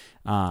who's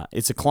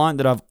it's a client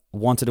that I've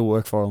wanted to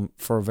work for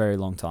a very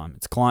long time.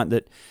 It's a client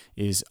that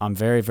I'm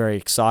very, very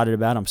excited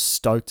about. I'm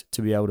stoked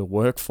to be able to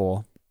work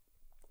for.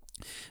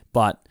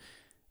 But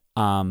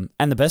and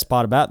the best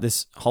part about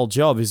this whole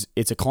job is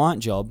it's a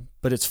client job,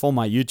 but it's for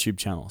my YouTube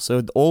channel.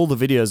 So all the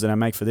videos that I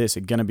make for this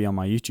are going to be on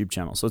my YouTube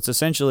channel. So it's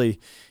essentially,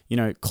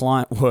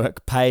 client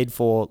work paid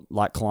for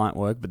like client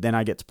work, but then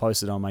I get to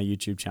post it on my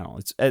YouTube channel.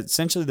 It's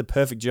essentially the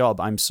perfect job.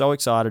 I'm so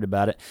excited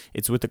about it.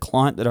 It's with a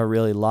client that I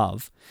really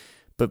love.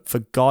 But for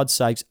God's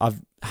sakes,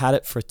 I've had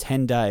it for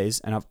 10 days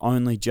and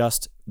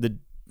the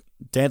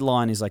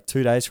deadline is like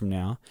 2 days from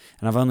now,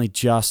 and I've only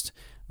just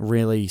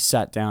really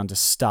sat down to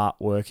start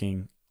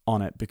working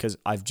on it because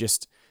I've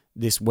just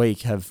this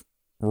week have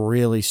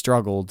really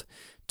struggled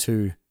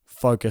to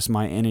focus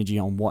my energy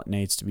on what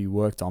needs to be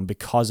worked on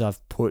because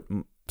I've put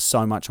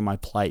so much on my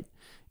plate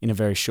in a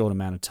very short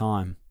amount of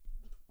time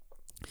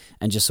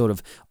and just sort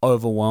of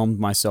overwhelmed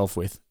myself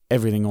with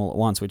everything all at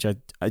once, which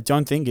I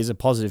don't think is a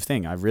positive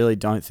thing. I really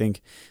don't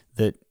think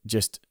that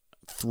just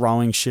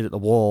throwing shit at the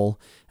wall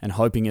and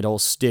hoping it all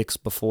sticks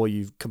before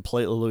you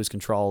completely lose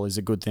control is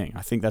a good thing.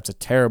 I think that's a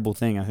terrible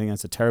thing. I think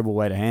that's a terrible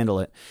way to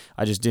handle it.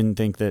 I just didn't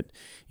think that,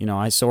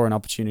 I saw an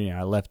opportunity,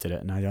 I leapt at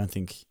it, and I don't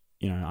think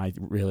I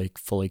really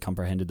fully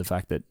comprehended the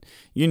fact that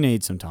you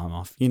need some time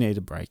off. You need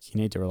a break. You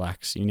need to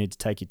relax. You need to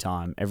take your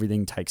time.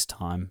 Everything takes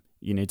time.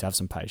 You need to have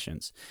some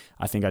patience.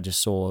 I think I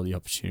just saw the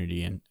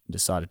opportunity and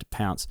decided to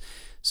pounce.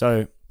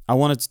 So I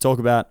wanted to talk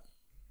about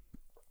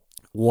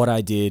what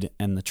I did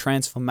and the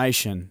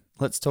transformation.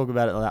 Let's talk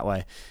about it that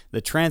way.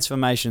 The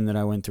transformation that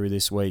I went through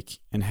this week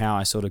and how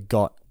I sort of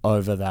got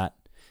over that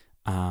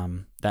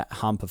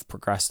hump of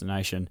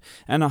procrastination.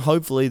 And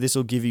hopefully this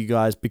will give you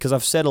guys, because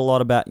I've said a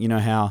lot about,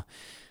 how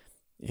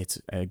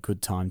it's a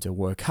good time to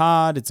work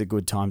hard. It's a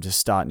good time to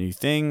start new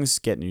things,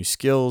 get new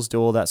skills,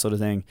 do all that sort of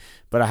thing.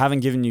 But I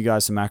haven't given you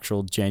guys some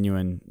actual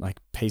genuine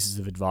pieces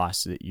of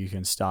advice that you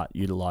can start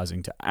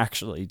utilizing to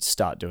actually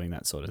start doing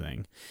that sort of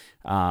thing.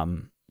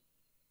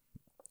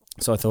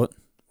 So I thought,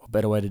 what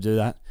better way to do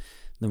that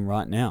than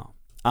right now?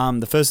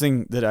 The first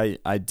thing that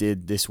I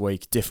did this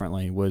week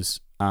differently was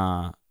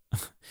I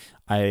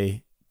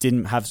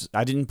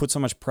didn't put so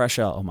much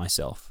pressure on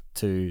myself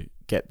to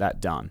get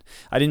that done.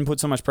 I didn't put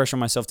so much pressure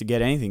on myself to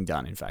get anything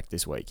done, in fact,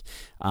 this week.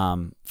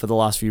 For the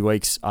last few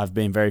weeks, I've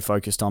been very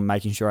focused on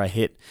making sure I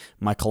hit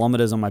my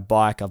kilometers on my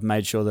bike. I've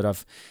made sure that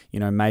I've,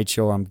 made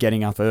sure I'm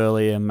getting up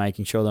early and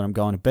making sure that I'm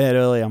going to bed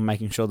early. I'm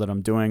making sure that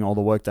I'm doing all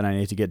the work that I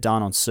need to get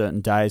done on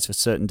certain days for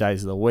certain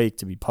days of the week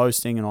to be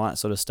posting and all that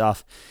sort of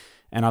stuff.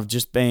 And I've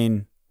just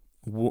been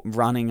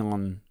running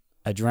on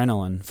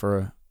adrenaline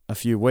for a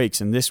few weeks.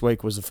 And this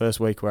week was the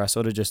first week where I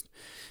sort of just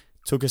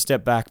took a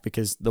step back,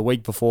 because the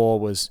week before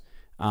was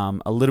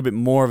a little bit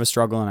more of a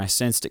struggle, and I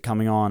sensed it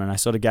coming on, and I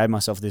sort of gave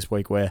myself this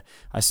week where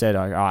I said,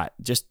 all right,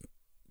 just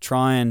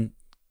try and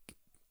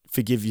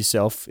forgive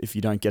yourself if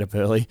you don't get up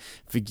early.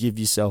 Forgive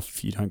yourself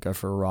if you don't go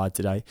for a ride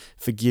today.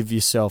 Forgive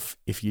yourself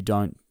if you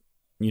don't,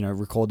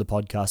 record the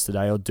podcast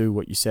today or do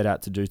what you set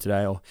out to do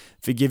today. Or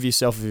forgive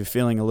yourself if you're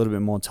feeling a little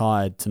bit more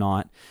tired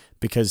tonight,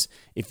 because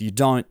if you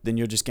don't, then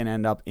you're just going to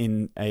end up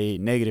in a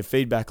negative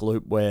feedback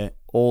loop where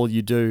all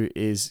you do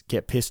is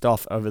get pissed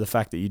off over the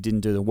fact that you didn't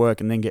do the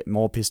work, and then get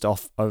more pissed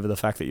off over the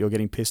fact that you're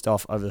getting pissed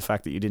off over the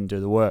fact that you didn't do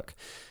the work,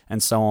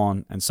 and so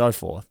on and so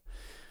forth.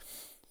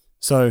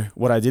 So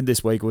what I did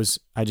this week was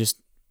I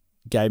just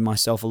gave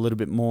myself a little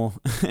bit more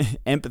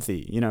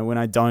empathy. When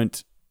I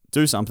don't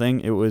do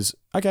something, it was,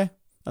 okay,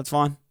 that's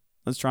fine.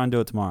 Let's try and do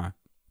it tomorrow.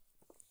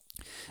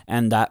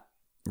 And that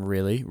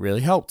really,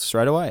 really helped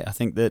straight away. I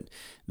think that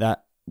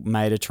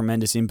made a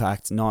tremendous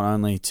impact, not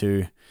only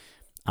to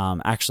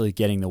actually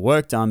getting the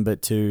work done,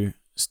 but to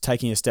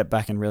taking a step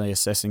back and really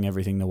assessing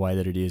everything the way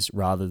that it is,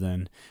 rather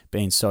than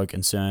being so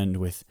concerned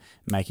with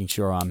making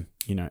sure I'm,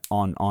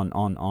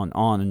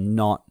 on, and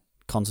not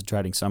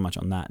concentrating so much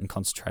on that, and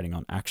concentrating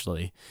on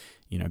actually,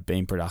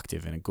 being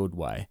productive in a good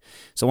way.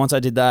 So once I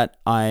did that,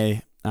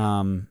 I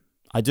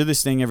do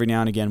this thing every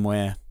now and again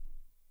where,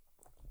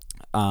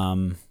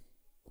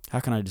 how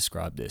can I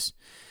describe this?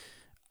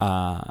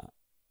 I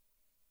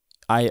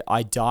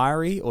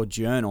diary or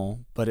journal,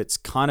 but it's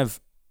kind of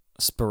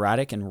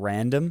sporadic and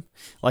random.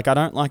 I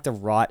don't like to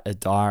write a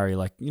diary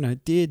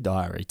dear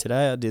diary,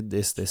 today I did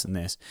this, this, and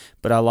this.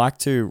 But I like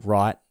to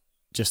write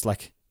just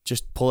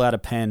pull out a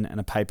pen and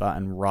a paper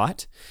and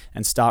write,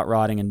 and start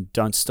writing and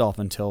don't stop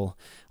until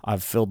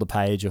I've filled the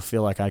page or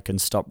feel like I can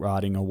stop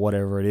writing or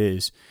whatever it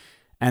is.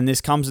 And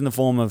this comes in the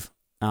form of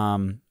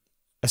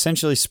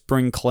essentially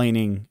spring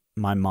cleaning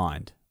my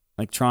mind,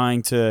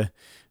 trying to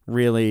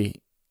really,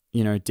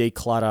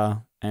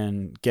 declutter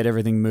and get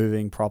everything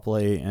moving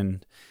properly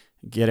and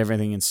get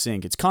everything in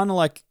sync. It's kind of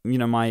like,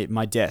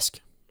 my desk.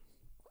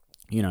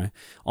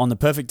 On the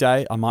perfect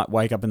day, I might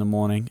wake up in the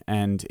morning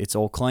and it's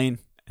all clean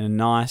and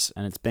nice,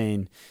 and it's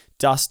been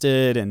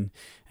dusted and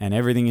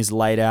everything is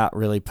laid out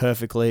really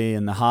perfectly,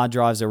 and the hard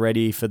drives are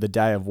ready for the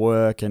day of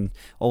work, and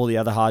all the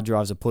other hard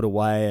drives are put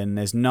away, and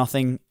there's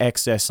nothing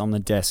excess on the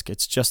desk.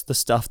 It's just the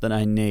stuff that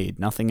I need,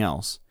 nothing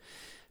else.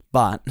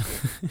 But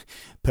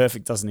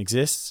perfect doesn't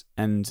exist,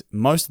 and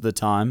most of the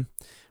time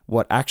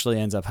what actually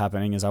ends up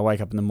happening is I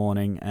wake up in the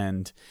morning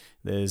and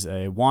there's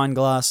a wine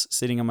glass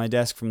sitting on my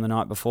desk from the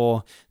night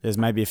before. There's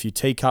maybe a few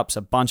teacups,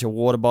 a bunch of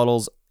water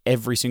bottles.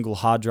 Every single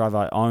hard drive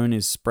I own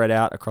is spread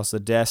out across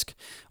the desk.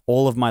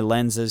 All of my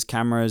lenses,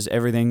 cameras,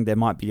 everything. There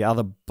might be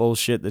other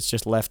bullshit that's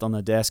just left on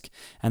the desk.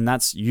 And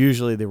that's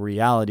usually the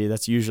reality.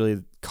 That's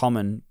usually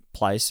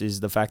commonplace, is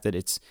the fact that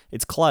it's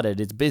cluttered,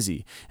 it's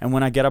busy. And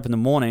when I get up in the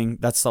morning,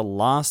 that's the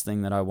last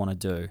thing that I want to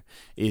do,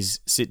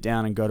 is sit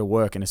down and go to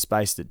work in a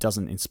space that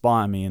doesn't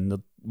inspire me. And the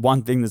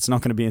one thing that's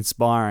not going to be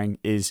inspiring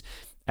is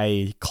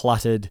a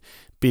cluttered,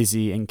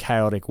 busy, and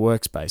chaotic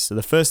workspace. So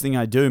the first thing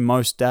I do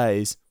most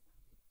days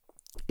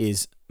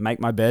is make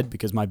my bed,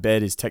 because my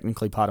bed is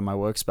technically part of my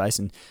workspace,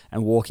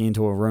 and walking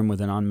into a room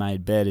with an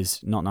unmade bed is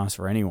not nice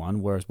for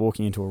anyone, whereas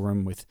walking into a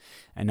room with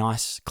a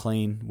nice,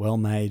 clean,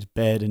 well-made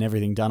bed and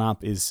everything done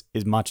up is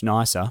much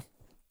nicer.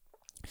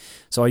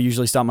 So I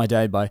usually start my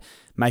day by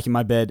making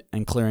my bed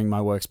and clearing my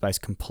workspace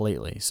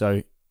completely.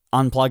 So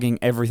unplugging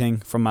everything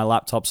from my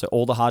laptop. So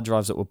all the hard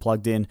drives that were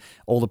plugged in,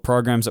 all the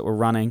programs that were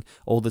running,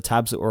 all the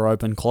tabs that were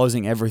open,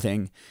 closing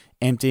everything,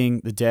 emptying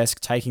the desk,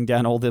 taking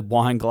down all the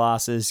wine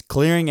glasses,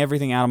 clearing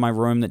everything out of my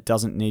room that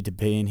doesn't need to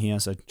be in here.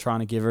 So trying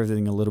to give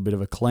everything a little bit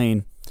of a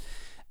clean.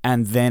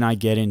 And then I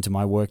get into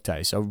my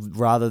workday. So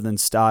rather than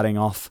starting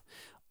off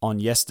on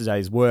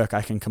yesterday's work,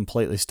 I can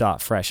completely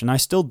start fresh. And I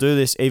still do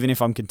this even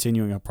if I'm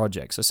continuing a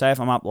project. So say if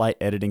I'm up late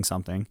editing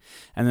something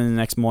and then the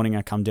next morning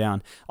I come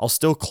down, I'll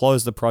still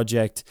close the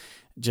project,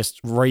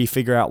 just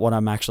figure out what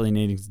I'm actually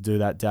needing to do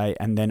that day,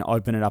 and then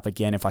open it up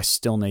again if I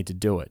still need to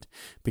do it.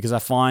 Because I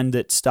find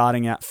that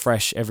starting out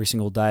fresh every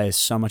single day is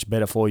so much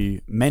better for you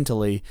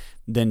mentally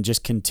than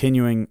just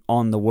continuing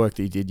on the work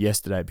that you did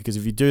yesterday. Because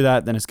if you do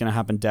that, then it's going to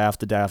happen day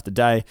after day after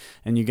day,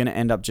 and you're going to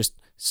end up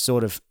just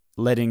sort of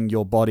letting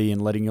your body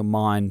and letting your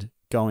mind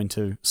go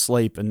into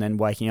sleep and then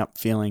waking up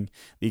feeling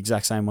the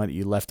exact same way that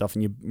you left off,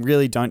 and you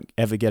really don't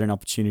ever get an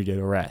opportunity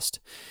to rest.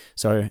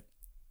 So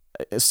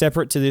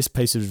separate to this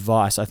piece of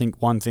advice, I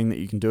think one thing that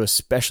you can do,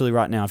 especially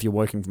right now if you're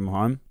working from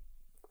home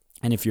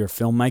and if you're a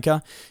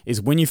filmmaker,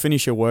 is when you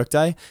finish your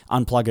workday,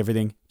 unplug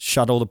everything,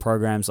 shut all the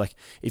programs. Like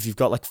if you've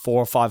got like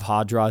 4 or 5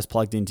 hard drives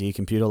plugged into your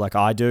computer like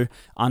I do,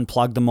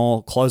 unplug them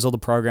all, close all the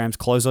programs,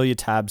 close all your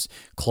tabs,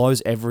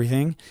 close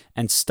everything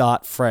and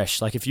start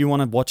fresh. Like if you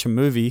want to watch a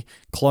movie,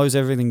 close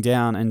everything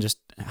down and just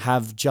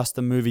have just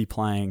the movie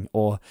playing.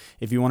 Or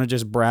if you want to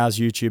just browse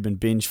YouTube and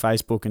binge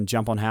Facebook and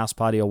jump on House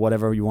Party or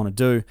whatever you want to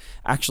do,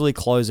 actually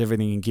close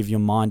everything and give your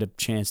mind a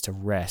chance to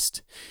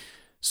rest.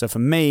 So for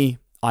me,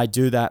 I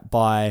do that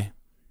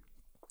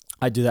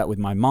with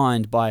my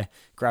mind by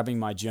grabbing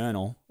my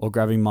journal or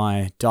grabbing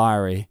my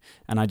diary,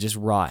 and I just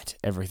write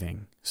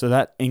everything. So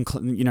that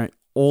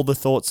all the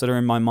thoughts that are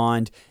in my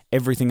mind,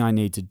 everything I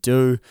need to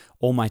do,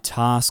 all my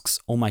tasks,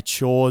 all my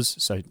chores.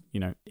 So,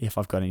 if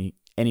I've got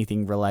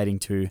anything relating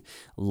to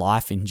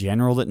life in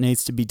general that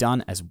needs to be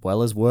done as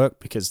well as work,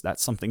 because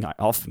that's something I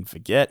often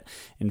forget.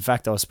 In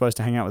fact, I was supposed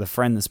to hang out with a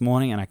friend this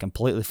morning and I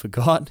completely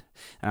forgot,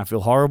 and I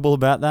feel horrible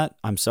about that.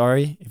 I'm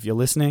sorry if you're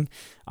listening.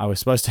 I was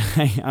supposed to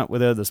hang out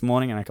with her this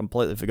morning and I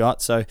completely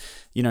forgot. So,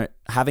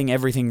 having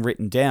everything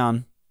written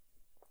down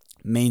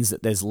means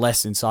that there's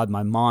less inside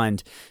my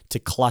mind to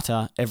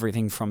clutter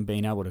everything from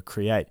being able to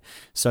create.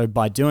 So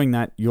by doing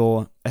that,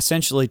 you're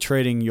essentially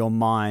treating your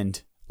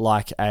mind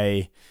like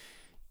a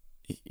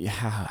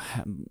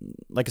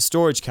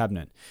storage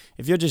cabinet.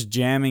 If you're just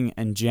jamming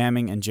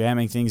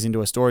things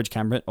into a storage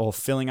cabinet or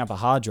filling up a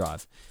hard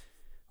drive,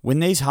 when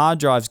these hard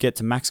drives get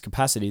to max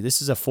capacity,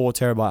 this is a 4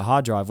 terabyte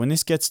hard drive. When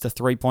this gets to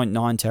 3.9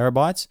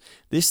 terabytes,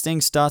 this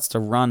thing starts to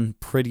run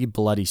pretty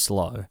bloody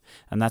slow.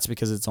 And that's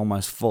because it's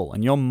almost full.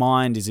 And your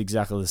mind is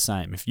exactly the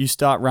same. If you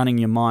start running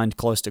your mind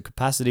close to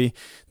capacity,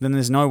 then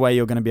there's no way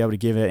you're going to be able to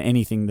give it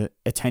anything the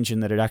attention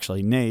that it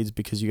actually needs,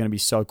 because you're going to be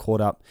so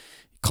caught up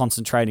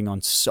concentrating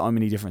on so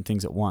many different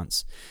things at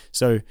once.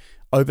 So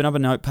open up a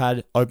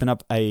notepad,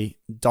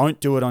 don't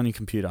do it on your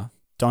computer.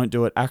 Don't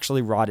do it.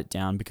 Actually write it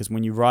down, because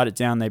when you write it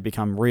down, they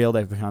become real,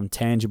 they become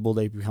tangible,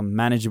 they become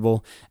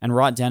manageable. And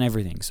write down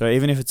everything. So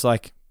even if it's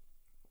like,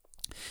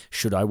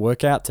 should I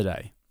work out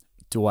today?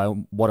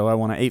 What do I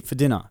want to eat for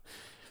dinner?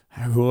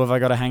 Who have I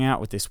got to hang out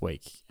with this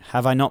week?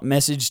 Have I not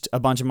messaged a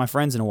bunch of my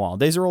friends in a while?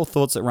 These are all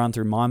thoughts that run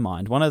through my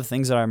mind. One of the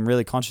things that I'm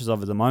really conscious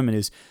of at the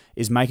moment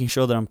is making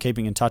sure that I'm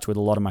keeping in touch with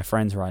a lot of my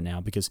friends right now,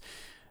 because,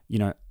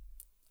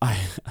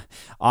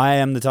 I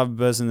am the type of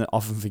person that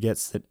often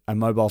forgets that a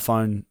mobile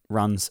phone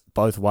runs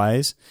both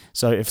ways.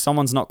 So if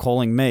someone's not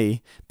calling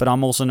me, but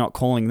I'm also not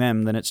calling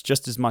them, then it's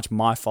just as much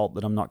my fault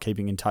that I'm not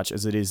keeping in touch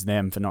as it is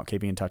them for not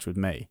keeping in touch with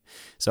me.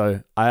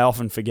 So I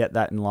often forget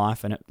that in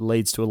life, and it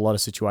leads to a lot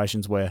of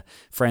situations where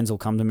friends will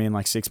come to me in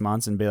like 6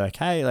 months and be like,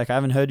 hey, I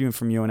haven't heard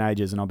from you in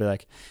ages. And I'll be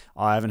like,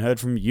 I haven't heard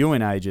from you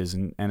in ages.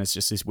 And it's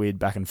just this weird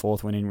back and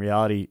forth, when in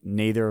reality,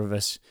 neither of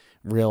us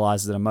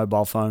realize that a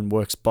mobile phone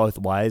works both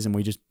ways, and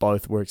we just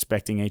both were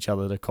expecting each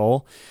other to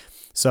call.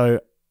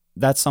 So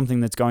that's something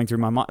that's going through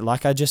my mind.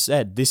 Like I just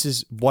said, this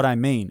is what I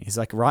mean. Is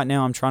like right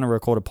now I'm trying to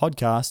record a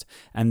podcast,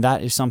 and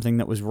that is something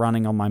that was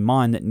running on my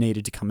mind that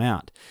needed to come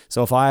out.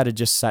 So if I had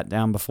just sat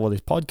down before this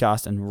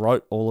podcast and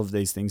wrote all of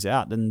these things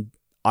out, then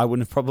I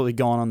wouldn't have probably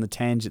gone on the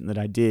tangent that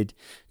I did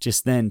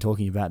just then,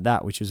 talking about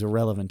that, which is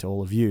irrelevant to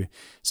all of you.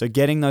 So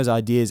getting those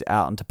ideas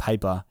out onto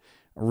paper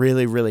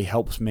really, really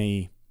helps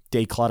me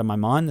declutter my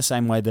mind the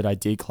same way that I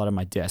declutter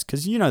my desk.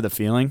 Because you know the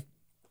feeling.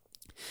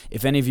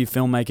 If any of you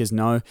filmmakers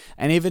know,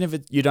 and even if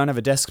you don't have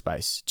a desk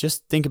space,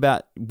 just think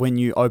about when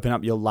you open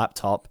up your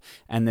laptop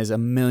and there's a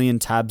million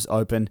tabs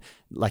open,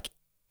 like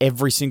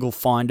every single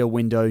Finder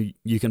window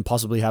you can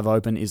possibly have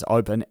open is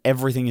open.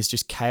 Everything is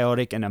just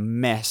chaotic and a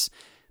mess.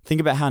 Think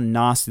about how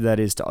nasty that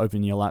is to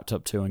open your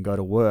laptop to and go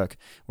to work.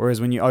 Whereas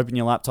when you open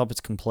your laptop,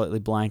 it's completely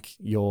blank.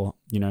 Your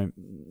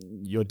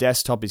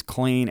desktop is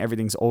clean.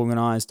 Everything's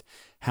organized.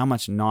 How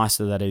much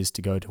nicer that is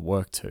to go to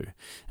work to.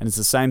 And it's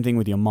the same thing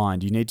with your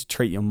mind. You need to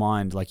treat your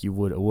mind like you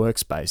would a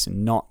workspace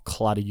and not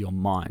clutter your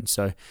mind.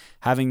 So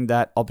having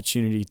that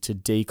opportunity to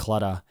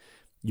declutter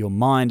your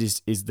mind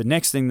is the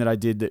next thing that I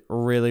did that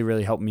really,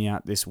 really helped me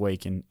out this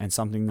week, and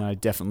something that I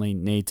definitely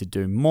need to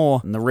do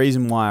more. And the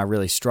reason why I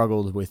really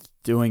struggled with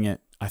doing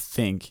it, I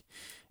think,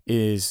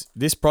 is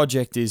this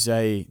project is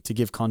to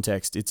give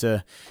context, it's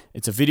a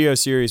video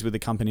series with a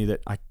company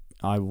that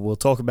I will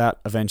talk about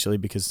eventually,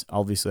 because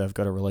obviously I've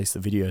got to release the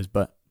videos,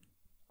 but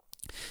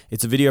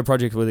it's a video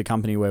project with a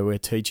company where we're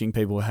teaching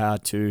people how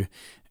to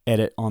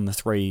edit on the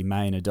 3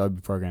 main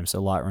Adobe programs,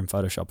 so Lightroom,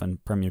 Photoshop,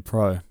 and Premiere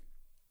Pro.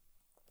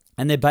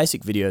 And they're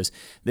basic videos.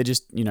 They're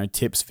just,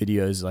 tips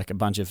videos, like a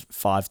bunch of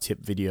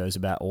 5-tip videos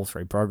about all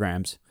 3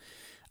 programs.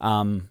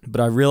 But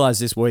I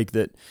realized this week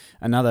that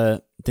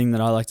another thing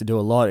that I like to do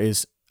a lot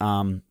is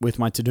with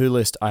my to-do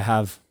list, I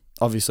have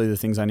obviously the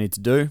things I need to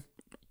do,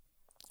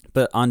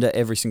 but under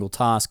every single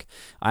task,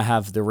 I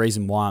have the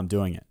reason why I'm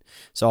doing it.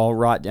 So I'll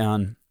write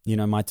down,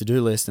 my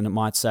to-do list, and it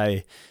might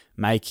say,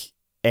 make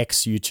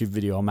X YouTube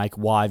video or make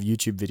Y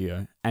YouTube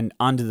video. And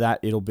under that,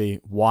 it'll be,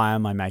 why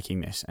am I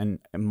making this? And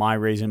my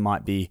reason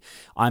might be,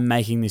 I'm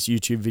making this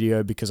YouTube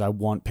video because I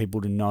want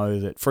people to know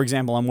that, for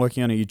example, I'm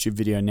working on a YouTube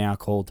video now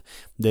called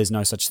There's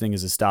No Such Thing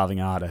as a Starving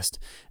Artist.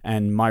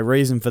 And my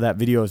reason for that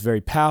video is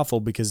very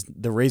powerful, because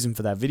the reason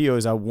for that video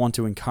is I want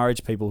to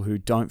encourage people who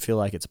don't feel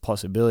like it's a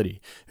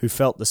possibility, who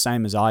felt the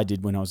same as I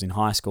did when I was in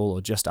high school or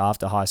just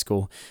after high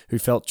school, who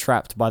felt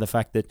trapped by the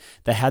fact that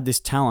they had this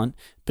talent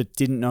but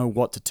didn't know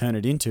what to turn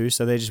it into.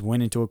 So they just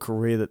went into a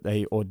career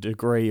or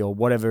degree or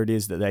whatever it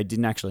is that they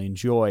didn't actually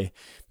enjoy,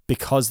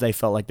 because they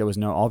felt like there was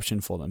no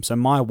option for them. So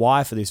my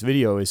why for this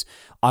video is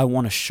I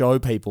want to show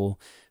people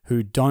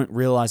who don't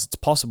realize it's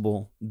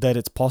possible that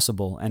it's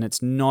possible, and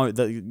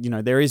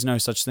there is no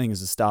such thing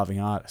as a starving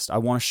artist. I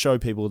want to show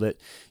people that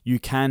you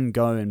can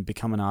go and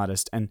become an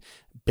artist and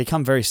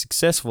become very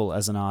successful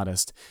as an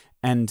artist,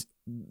 and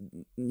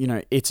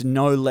it's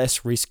no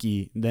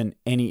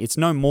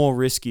more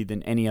risky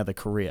than any other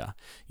career.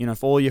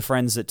 For all your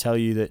friends that tell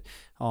you that,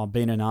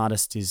 being an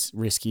artist is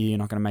risky, you're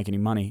not going to make any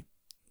money.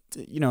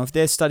 If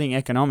they're studying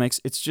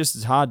economics, it's just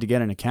as hard to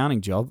get an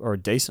accounting job, or a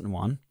decent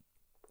one.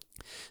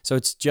 So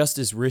it's just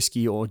as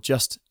risky, or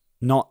just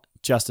not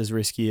just as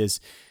risky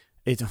as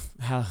it.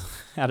 How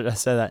did I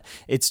say that?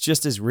 It's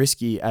just as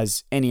risky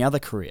as any other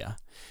career.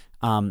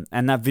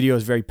 And that video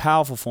is very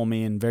powerful for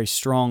me and very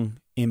strong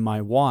in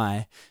my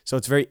why. So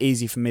it's very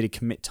easy for me to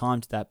commit time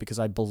to that because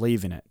I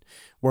believe in it.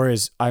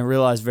 Whereas I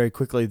realized very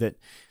quickly that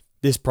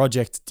this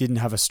project didn't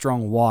have a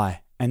strong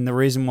why. And the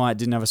reason why it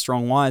didn't have a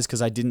strong why is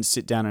because I didn't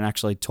sit down and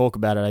actually talk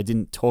about it. I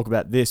didn't talk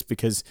about this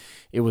because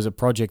it was a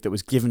project that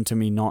was given to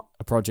me, not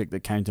a project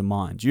that came to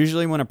mind.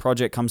 Usually when a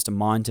project comes to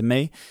mind to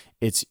me,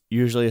 it's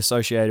usually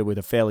associated with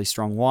a fairly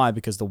strong why,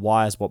 because the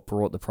why is what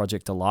brought the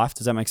project to life.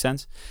 Does that make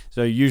sense?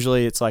 So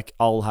usually it's like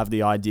I'll have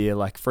the idea,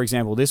 like for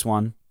example, this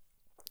one,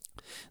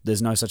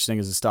 There's No Such Thing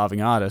as a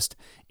Starving Artist.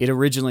 It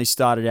originally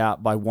started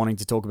out by wanting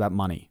to talk about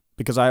money,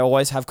 because I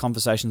always have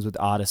conversations with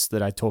artists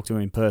that I talk to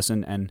in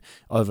person and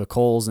over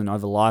calls and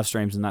over live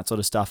streams and that sort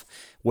of stuff,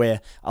 where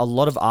a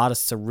lot of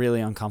artists are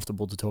really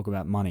uncomfortable to talk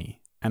about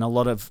money. And a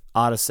lot of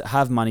artists that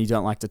have money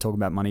don't like to talk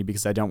about money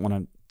because they don't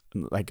want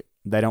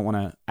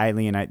to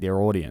alienate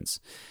their audience.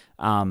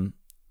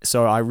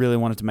 So I really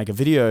wanted to make a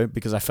video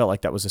because I felt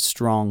like that was a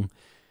strong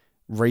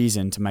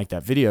reason to make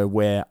that video,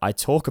 where I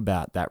talk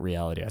about that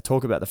reality. I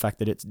talk about the fact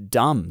that it's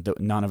dumb that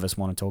none of us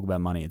want to talk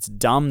about money. It's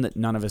dumb that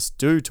none of us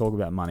do talk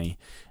about money,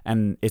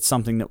 and it's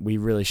something that we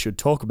really should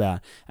talk about.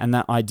 And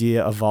that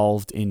idea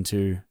evolved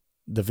into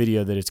the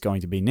video that it's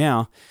going to be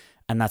now,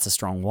 and that's a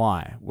strong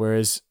why.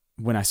 Whereas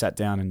when I sat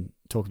down and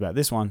talked about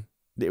this one,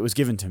 it was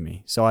given to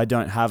me, so I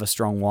don't have a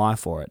strong why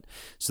for it.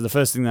 So the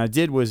first thing that I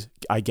did was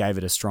I gave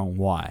it a strong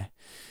why,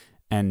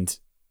 and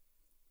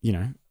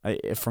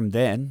from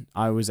then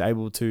I was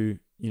able to,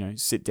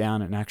 sit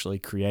down and actually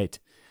create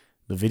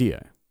the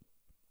video.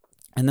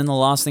 And then the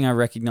last thing I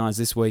recognized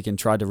this week and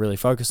tried to really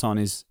focus on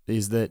is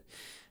that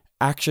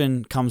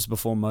action comes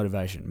before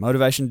motivation.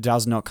 Motivation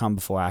does not come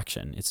before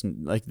action. It's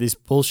like this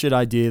bullshit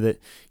idea that,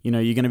 you're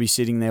going to be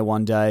sitting there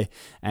one day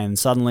and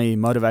suddenly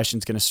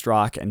motivation's going to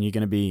strike and you're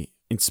going to be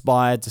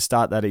inspired to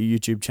start that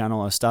YouTube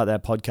channel or start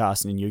that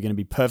podcast, and you're going to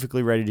be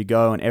perfectly ready to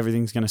go and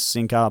everything's going to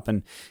sync up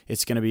and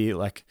it's going to be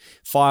like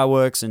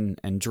fireworks and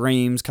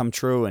dreams come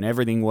true and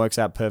everything works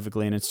out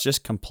perfectly, and it's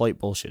just complete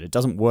bullshit. It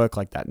doesn't work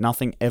like that.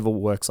 Nothing ever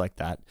works like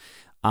that.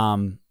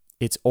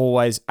 It's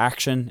always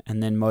action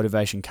and then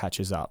motivation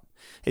catches up.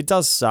 It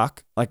does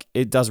suck. Like,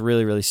 it does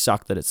really, really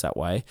suck that it's that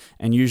way.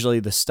 And usually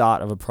the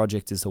start of a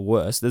project is the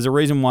worst. There's a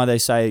reason why they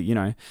say,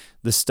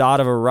 the start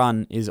of a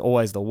run is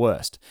always the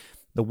worst.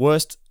 The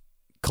worst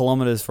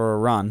kilometers for a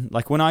run,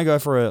 like when I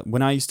went for like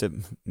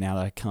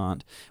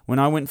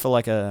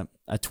a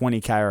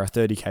 20k or a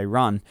 30k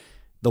run,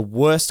 the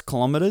worst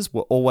kilometers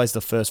were always the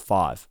first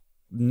 5,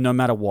 no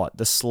matter what.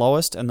 The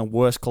slowest and the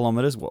worst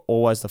kilometers were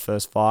always the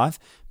first 5,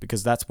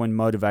 because that's when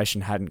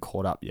motivation hadn't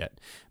caught up yet.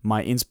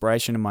 My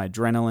inspiration and my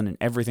adrenaline and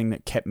everything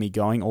that kept me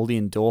going, all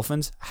the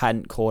endorphins,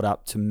 hadn't caught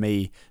up to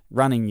me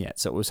running yet.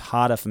 So it was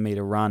harder for me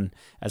to run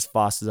as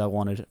fast as I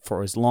wanted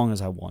for as long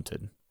as I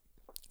wanted.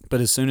 But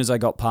as soon as I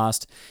got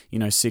past,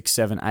 6,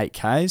 7, 8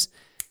 Ks,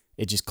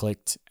 it just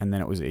clicked, and then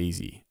it was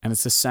easy. And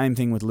it's the same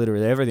thing with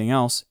literally everything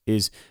else.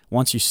 Is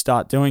once you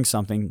start doing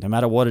something, no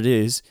matter what it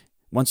is,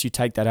 once you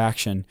take that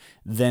action,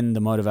 then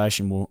the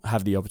motivation will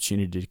have the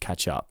opportunity to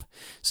catch up.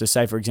 So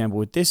say, for example,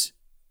 with this,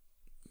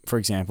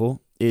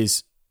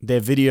 is they're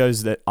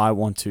videos that I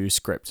want to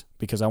script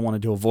because I want to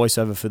do a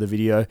voiceover for the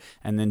video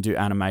and then do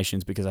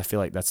animations because I feel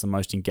like that's the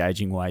most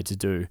engaging way to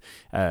do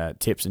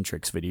tips and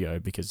tricks video,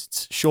 because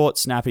it's short,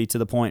 snappy, to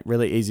the point,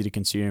 really easy to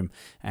consume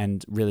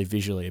and really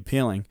visually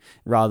appealing,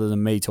 rather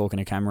than me talking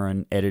to camera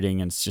and editing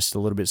and it's just a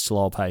little bit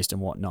slower paced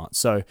and whatnot.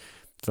 So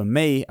for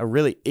me, a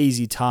really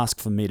easy task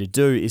for me to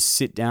do is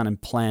sit down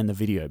and plan the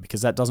video,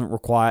 because that doesn't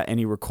require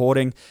any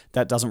recording.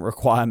 That doesn't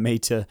require me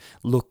to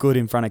look good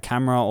in front of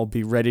camera or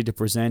be ready to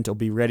present or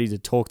be ready to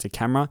talk to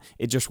camera.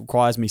 It just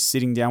requires me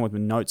sitting down with my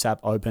notes app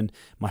open,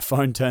 my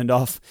phone turned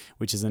off,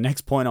 which is the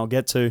next point I'll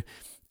get to,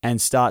 and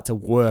start to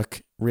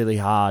work really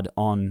hard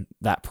on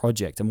that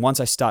project. And once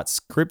I start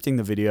scripting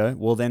the video,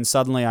 well, then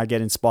suddenly I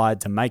get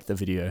inspired to make the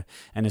video.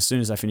 And as soon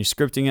as I finish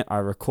scripting it, I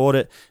record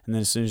it. And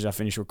then as soon as I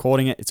finish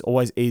recording it, it's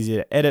always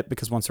easier to edit,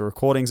 because once the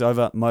recording's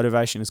over,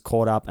 motivation is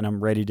caught up and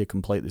I'm ready to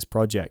complete this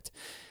project.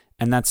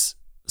 And that's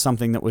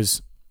something that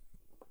was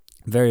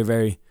very,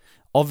 very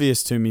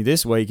obvious to me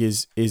this week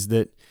is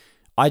that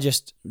I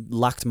just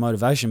lacked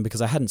motivation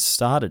because I hadn't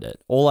started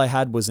it. All I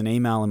had was an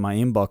email in my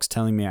inbox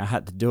telling me I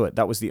had to do it.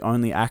 That was the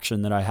only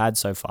action that I had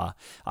so far.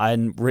 I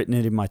hadn't written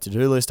it in my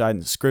to-do list. I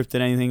hadn't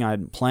scripted anything. I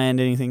hadn't planned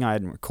anything. I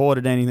hadn't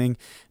recorded anything.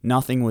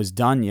 Nothing was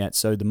done yet.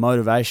 So the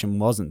motivation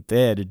wasn't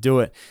there to do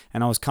it.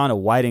 And I was kind of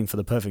waiting for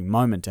the perfect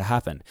moment to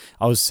happen.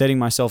 I was setting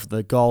myself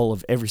the goal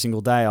of every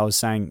single day. I was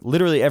saying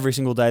literally every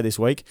single day this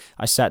week,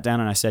 I sat down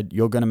and I said,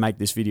 you're going to make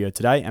this video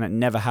today. And it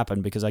never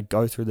happened because I'd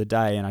go through the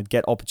day and I'd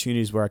get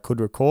opportunities where I could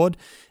record,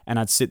 and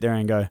I'd sit there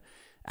and go,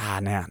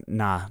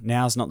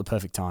 now's not the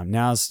perfect time.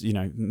 Now's,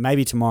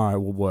 maybe tomorrow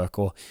will work,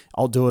 or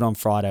I'll do it on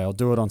Friday, I'll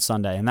do it on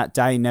Sunday. And that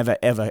day never,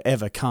 ever,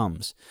 ever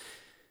comes.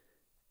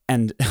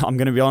 And I'm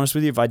going to be honest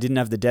with you, if I didn't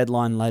have the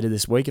deadline later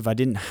this week, if I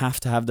didn't have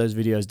to have those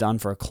videos done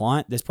for a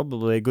client, there's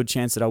probably a good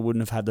chance that I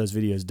wouldn't have had those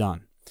videos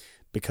done,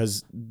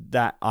 because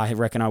that, I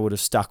reckon I would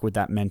have stuck with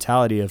that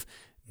mentality of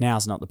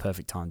now's not the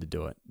perfect time to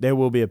do it. There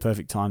will be a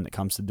perfect time that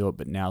comes to do it,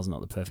 but now's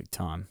not the perfect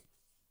time.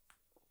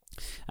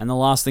 And the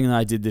last thing that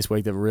I did this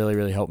week that really,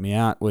 really helped me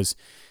out was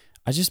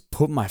I just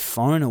put my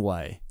phone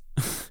away.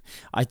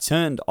 I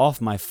turned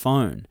off my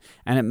phone,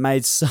 and it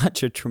made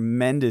such a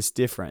tremendous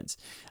difference.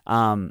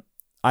 I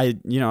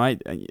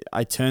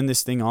turned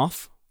this thing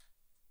off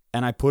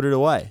and I put it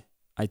away.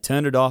 I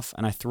turned it off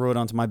and I threw it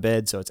onto my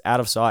bed, so it's out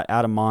of sight,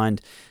 out of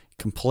mind,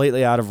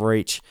 completely out of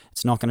reach.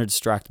 It's not going to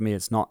distract me.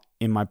 It's not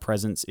in my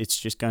presence. It's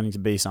just going to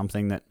be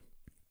something that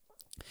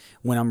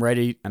when I'm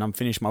ready and I'm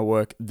finished my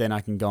work, then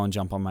I can go and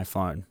jump on my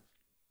phone.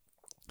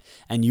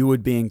 And you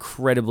would be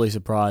incredibly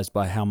surprised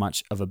by how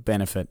much of a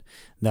benefit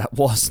that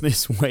was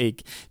this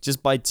week,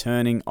 just by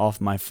turning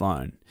off my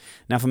phone.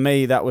 Now, for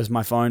me, that was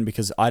my phone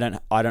because I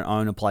don't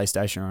own a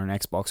PlayStation or an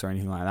Xbox or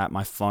anything like that.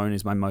 My phone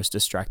is my most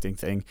distracting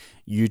thing.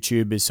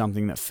 YouTube is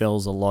something that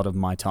fills a lot of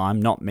my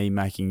time. Not me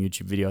making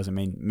YouTube videos. I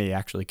mean, me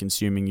actually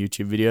consuming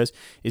YouTube videos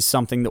is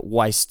something that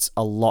wastes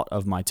a lot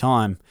of my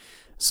time.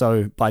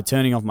 So by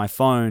turning off my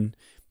phone,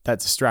 that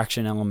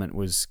distraction element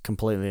was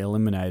completely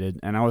eliminated,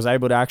 and I was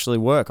able to actually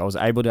work. I was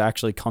able to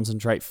actually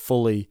concentrate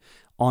fully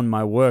on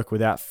my work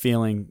without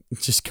feeling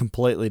just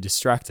completely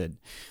distracted.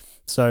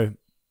 So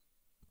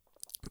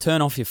turn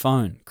off your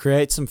phone.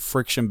 Create some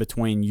friction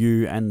between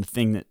you and the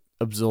thing that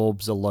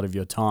absorbs a lot of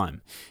your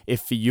time. If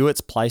for you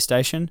it's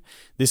PlayStation,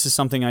 this is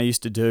something I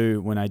used to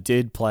do when I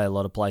did play a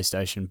lot of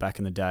PlayStation back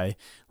in the day.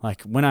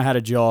 Like when I had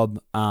a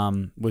job,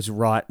 was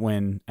right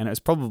when, and it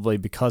was probably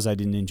because I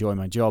didn't enjoy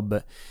my job,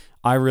 but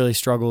I really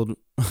struggled.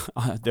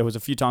 There was a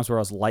few times where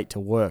I was late to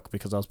work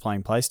because I was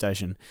playing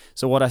PlayStation.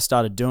 So what I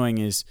started doing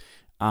is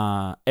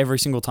every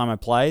single time I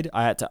played,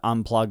 I had to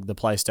unplug the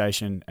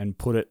PlayStation and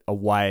put it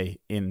away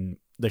in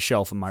the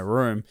shelf in my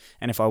room.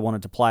 And if I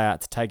wanted to play, I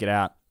had to take it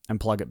out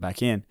and plug it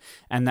back in.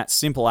 And that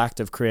simple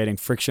act of creating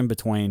friction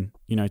between,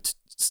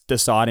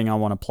 deciding I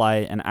want to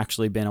play and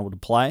actually being able to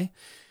play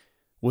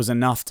was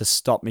enough to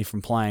stop me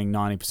from playing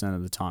 90%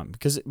 of the time.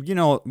 Because,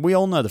 we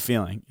all know the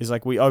feeling. It's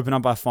like we open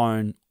up our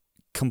phone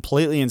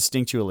completely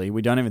instinctually.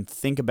 We don't even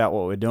think about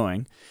what we're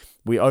doing.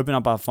 We open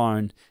up our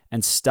phone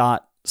and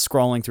start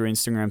scrolling through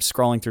Instagram,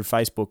 scrolling through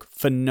Facebook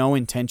for no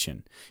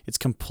intention. It's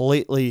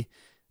completely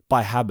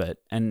by habit,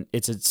 and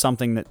it's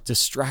something that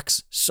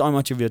distracts so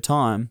much of your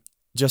time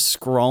just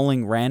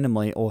scrolling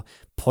randomly or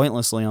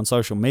pointlessly on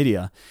social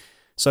media.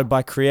 So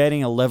by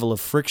creating a level of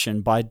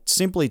friction, by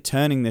simply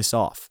turning this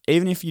off,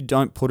 even if you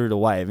don't put it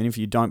away, even if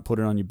you don't put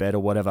it on your bed or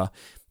whatever,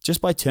 just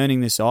by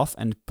turning this off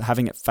and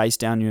having it face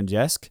down on your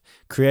desk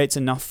creates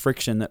enough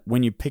friction that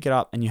when you pick it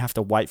up and you have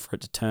to wait for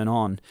it to turn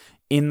on,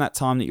 in that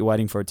time that you're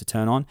waiting for it to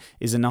turn on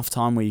is enough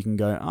time where you can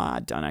go,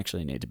 I don't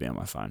actually need to be on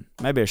my phone.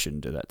 Maybe I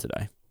shouldn't do that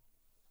today.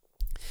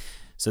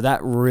 So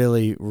that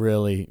really,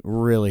 really,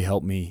 really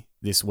helped me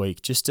this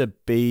week, just to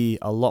be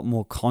a lot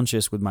more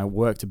conscious with my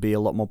work, to be a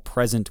lot more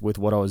present with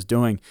what I was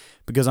doing.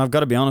 Because I've got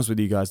to be honest with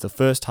you guys, the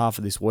first half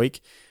of this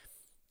week,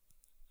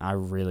 I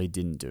really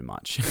didn't do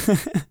much.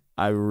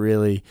 I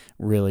really,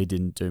 really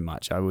didn't do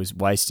much. I was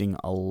wasting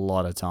a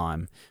lot of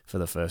time for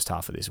the first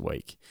half of this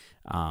week,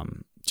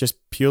 just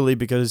purely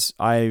because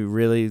I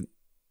really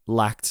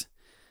lacked,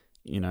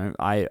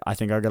 I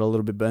think I got a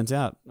little bit burnt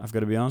out. I've got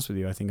to be honest with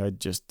you. I think I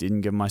just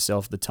didn't give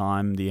myself the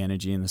time, the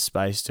energy, and the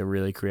space to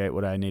really create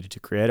what I needed to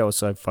create. I was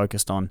so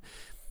focused on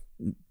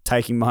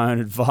taking my own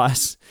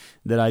advice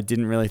that I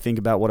didn't really think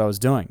about what I was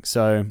doing.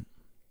 So,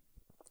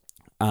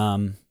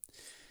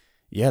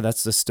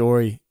 that's the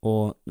story,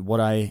 or what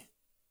I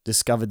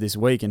discovered this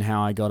week, and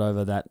how I got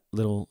over that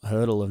little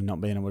hurdle of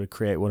not being able to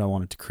create what I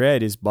wanted to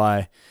create is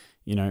by,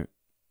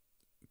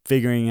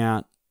 figuring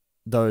out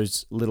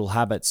those little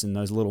habits and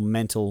those little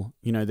mental,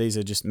 these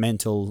are just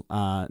mental,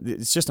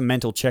 it's just a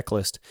mental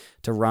checklist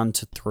to run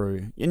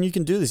through. And you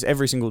can do this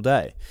every single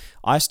day.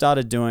 I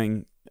started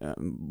doing,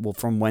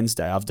 from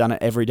Wednesday, I've done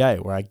it every day,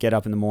 where I get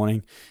up in the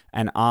morning,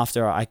 and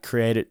after I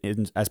create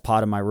it as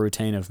part of my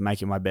routine of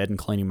making my bed and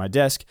cleaning my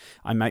desk,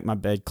 I make my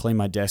bed, clean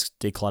my desk,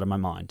 declutter my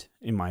mind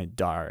in my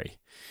diary.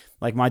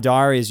 Like, my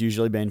diary has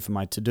usually been for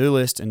my to-do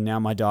list, and now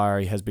my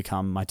diary has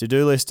become my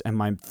to-do list and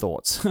my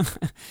thoughts.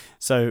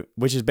 So,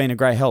 which has been a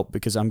great help,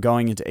 because I'm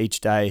going into each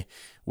day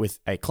with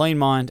a clean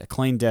mind, a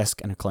clean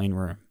desk, and a clean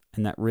room.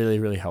 And that really,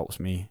 really helps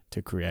me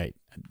to create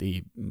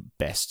the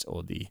best,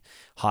 or the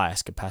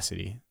highest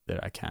capacity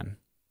that I can.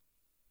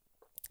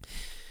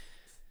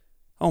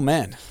 Oh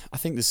man, I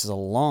think this is a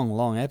long,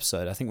 long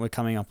episode. I think we're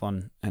coming up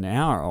on an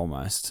hour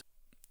almost.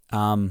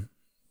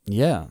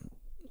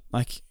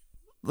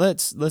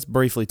 Let's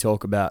briefly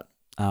talk about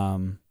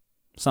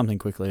something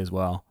quickly as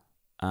well.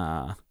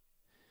 And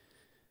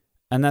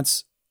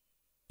that's,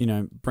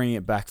 bringing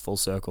it back full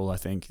circle. I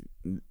think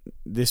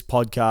this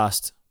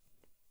podcast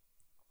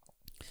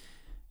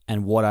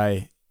and what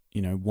I,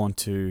 want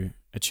to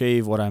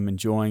achieve, what I'm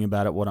enjoying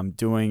about it, what I'm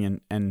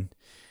doing, and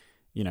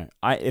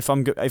if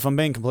I'm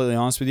being completely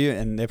honest with you,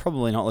 and they're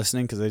probably not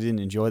listening because they didn't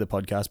enjoy the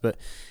podcast, but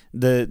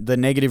the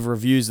negative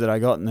reviews that I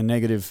got and the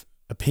negative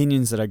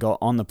opinions that I got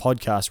on the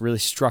podcast really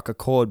struck a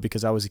chord,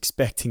 because I was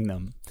expecting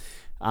them.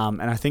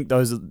 And I think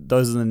those are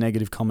the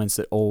negative comments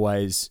that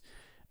always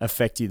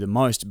affect you the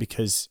most,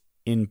 because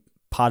in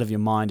part of your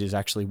mind is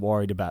actually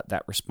worried about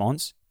that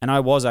response. And I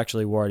was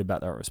actually worried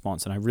about that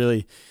response. And I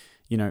really,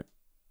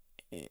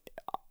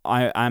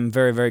 I'm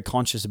very, very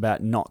conscious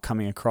about not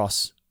coming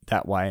across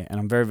that way. And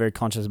I'm very, very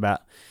conscious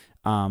about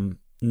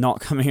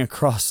not coming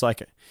across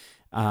like,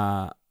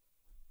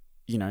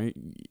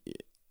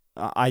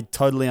 I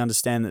totally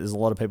understand that there's a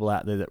lot of people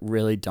out there that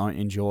really don't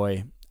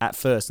enjoy at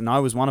first, and I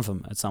was one of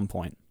them at some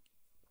point,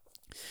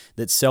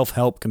 that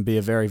self-help can be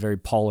a very, very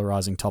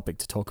polarizing topic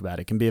to talk about.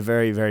 It can be a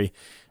very, very,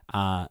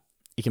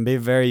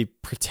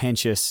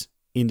 pretentious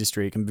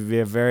industry. It can be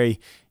a very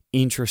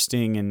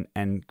interesting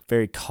and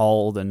very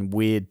cold and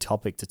weird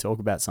topic to talk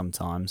about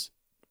sometimes,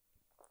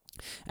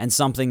 and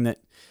something that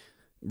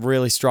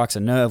really strikes a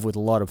nerve with a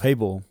lot of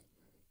people.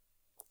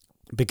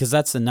 Because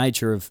that's the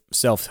nature of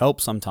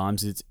self-help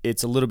sometimes.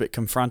 It's a little bit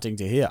confronting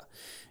to hear.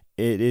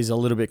 It is a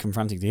little bit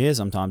confronting to hear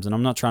sometimes. And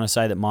I'm not trying to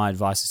say that my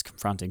advice is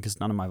confronting, because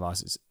none of my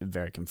advice is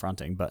very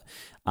confronting. But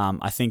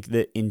I think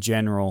that in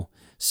general,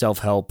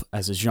 self-help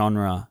as a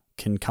genre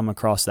can come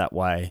across that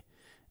way.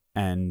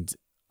 And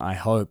I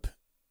hope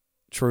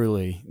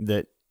truly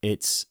that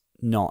it's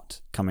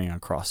not coming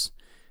across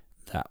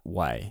that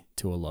way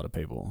to a lot of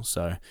people.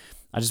 So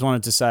I just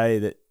wanted to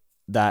say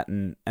that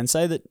and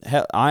say that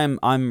I'm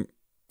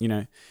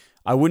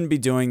I wouldn't be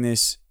doing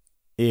this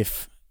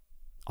if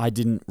I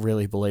didn't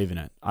really believe in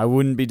it. I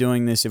wouldn't be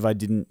doing this if I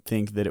didn't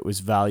think that it was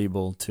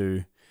valuable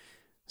to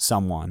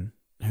someone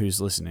who's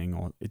listening,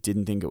 or it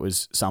didn't think it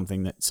was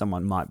something that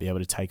someone might be able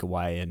to take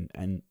away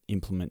and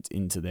implement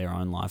into their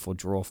own life, or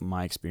draw from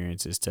my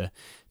experiences to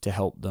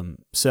help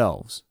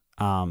themselves.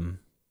 I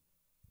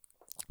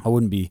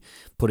wouldn't be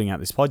putting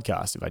out this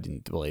podcast if I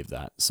didn't believe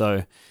that.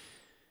 So,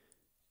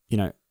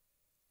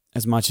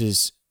 as much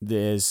as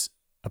there's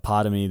a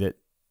part of me that,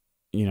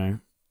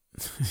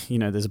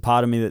 there's a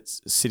part of me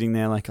that's sitting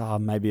there like, oh,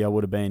 maybe I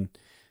would have been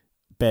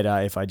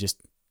better if I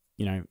just,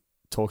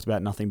 talked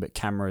about nothing but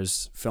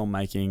cameras,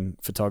 filmmaking,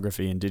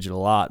 photography, and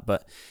digital art.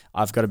 But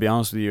I've got to be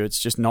honest with you, it's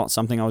just not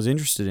something I was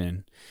interested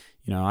in.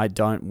 I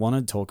don't want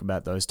to talk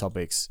about those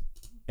topics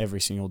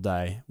every single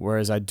day,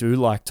 whereas I do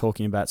like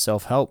talking about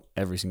self-help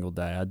every single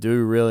day. I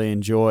do really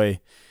enjoy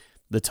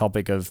the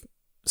topic of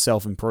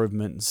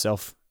self-improvement and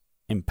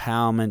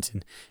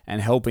self-empowerment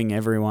and helping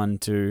everyone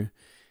to,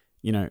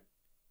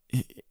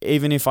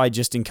 even if I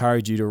just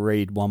encourage you to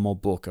read one more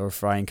book, or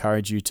if I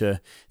encourage you to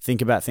think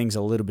about things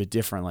a little bit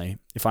differently,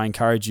 if I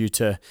encourage you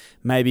to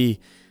maybe,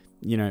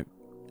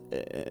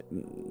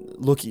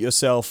 look at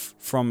yourself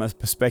from a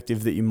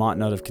perspective that you might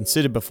not have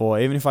considered before,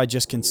 even if I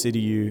just consider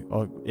you,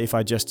 or if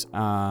I just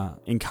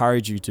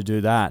encourage you to do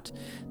that,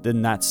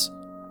 then that's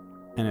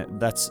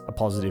a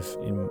positive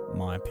in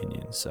my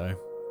opinion. So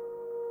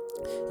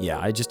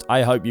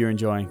I hope you're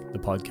enjoying the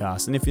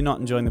podcast. And if you're not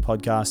enjoying the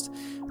podcast,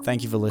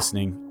 thank you for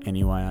listening.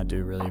 Anyway, I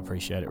do really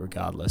appreciate it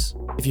regardless.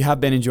 If you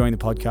have been enjoying the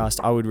podcast,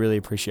 I would really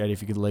appreciate it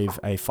if you could leave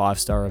a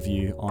 5-star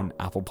review on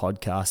Apple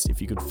Podcasts,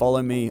 if you could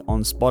follow me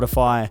on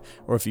Spotify,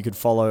 or if you could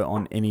follow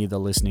on any of the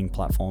listening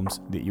platforms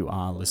that you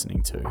are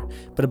listening to.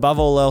 But above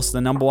all else,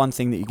 the number one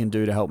thing that you can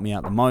do to help me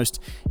out the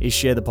most is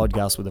share the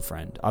podcast with a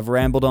friend. I've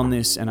rambled on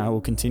this and I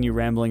will continue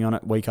rambling on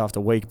it week after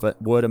week,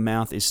 but word of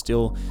mouth is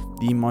still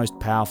the most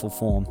powerful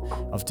form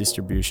of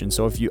distribution.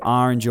 So if you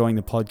are enjoying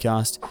the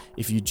podcast,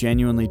 if you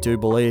genuinely do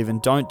believe,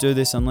 and don't do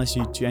this unless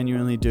you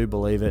genuinely do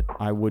believe it,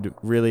 I would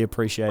really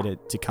appreciate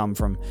it to come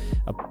from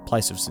a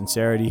place of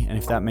sincerity. And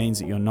if that means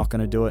that you're not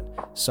going to do it,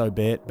 so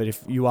be it. But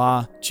if you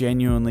are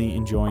genuinely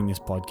enjoying this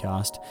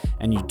podcast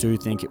and you do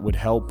think it would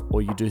help,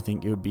 or you do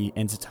think it would be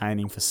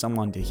entertaining for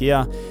someone to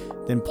hear,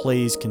 then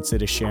please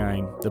consider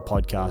sharing the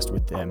podcast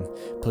with them.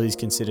 Please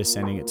consider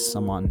sending it to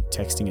someone,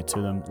 texting it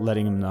to them,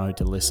 letting them know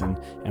to listen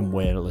and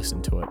where to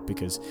listen to it,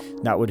 because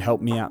that would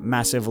help me out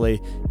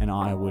massively and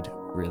I would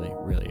really,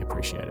 really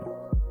appreciate it.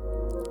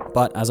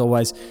 But as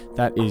always,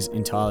 that is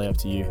entirely up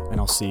to you, and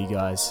I'll see you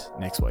guys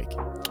next week.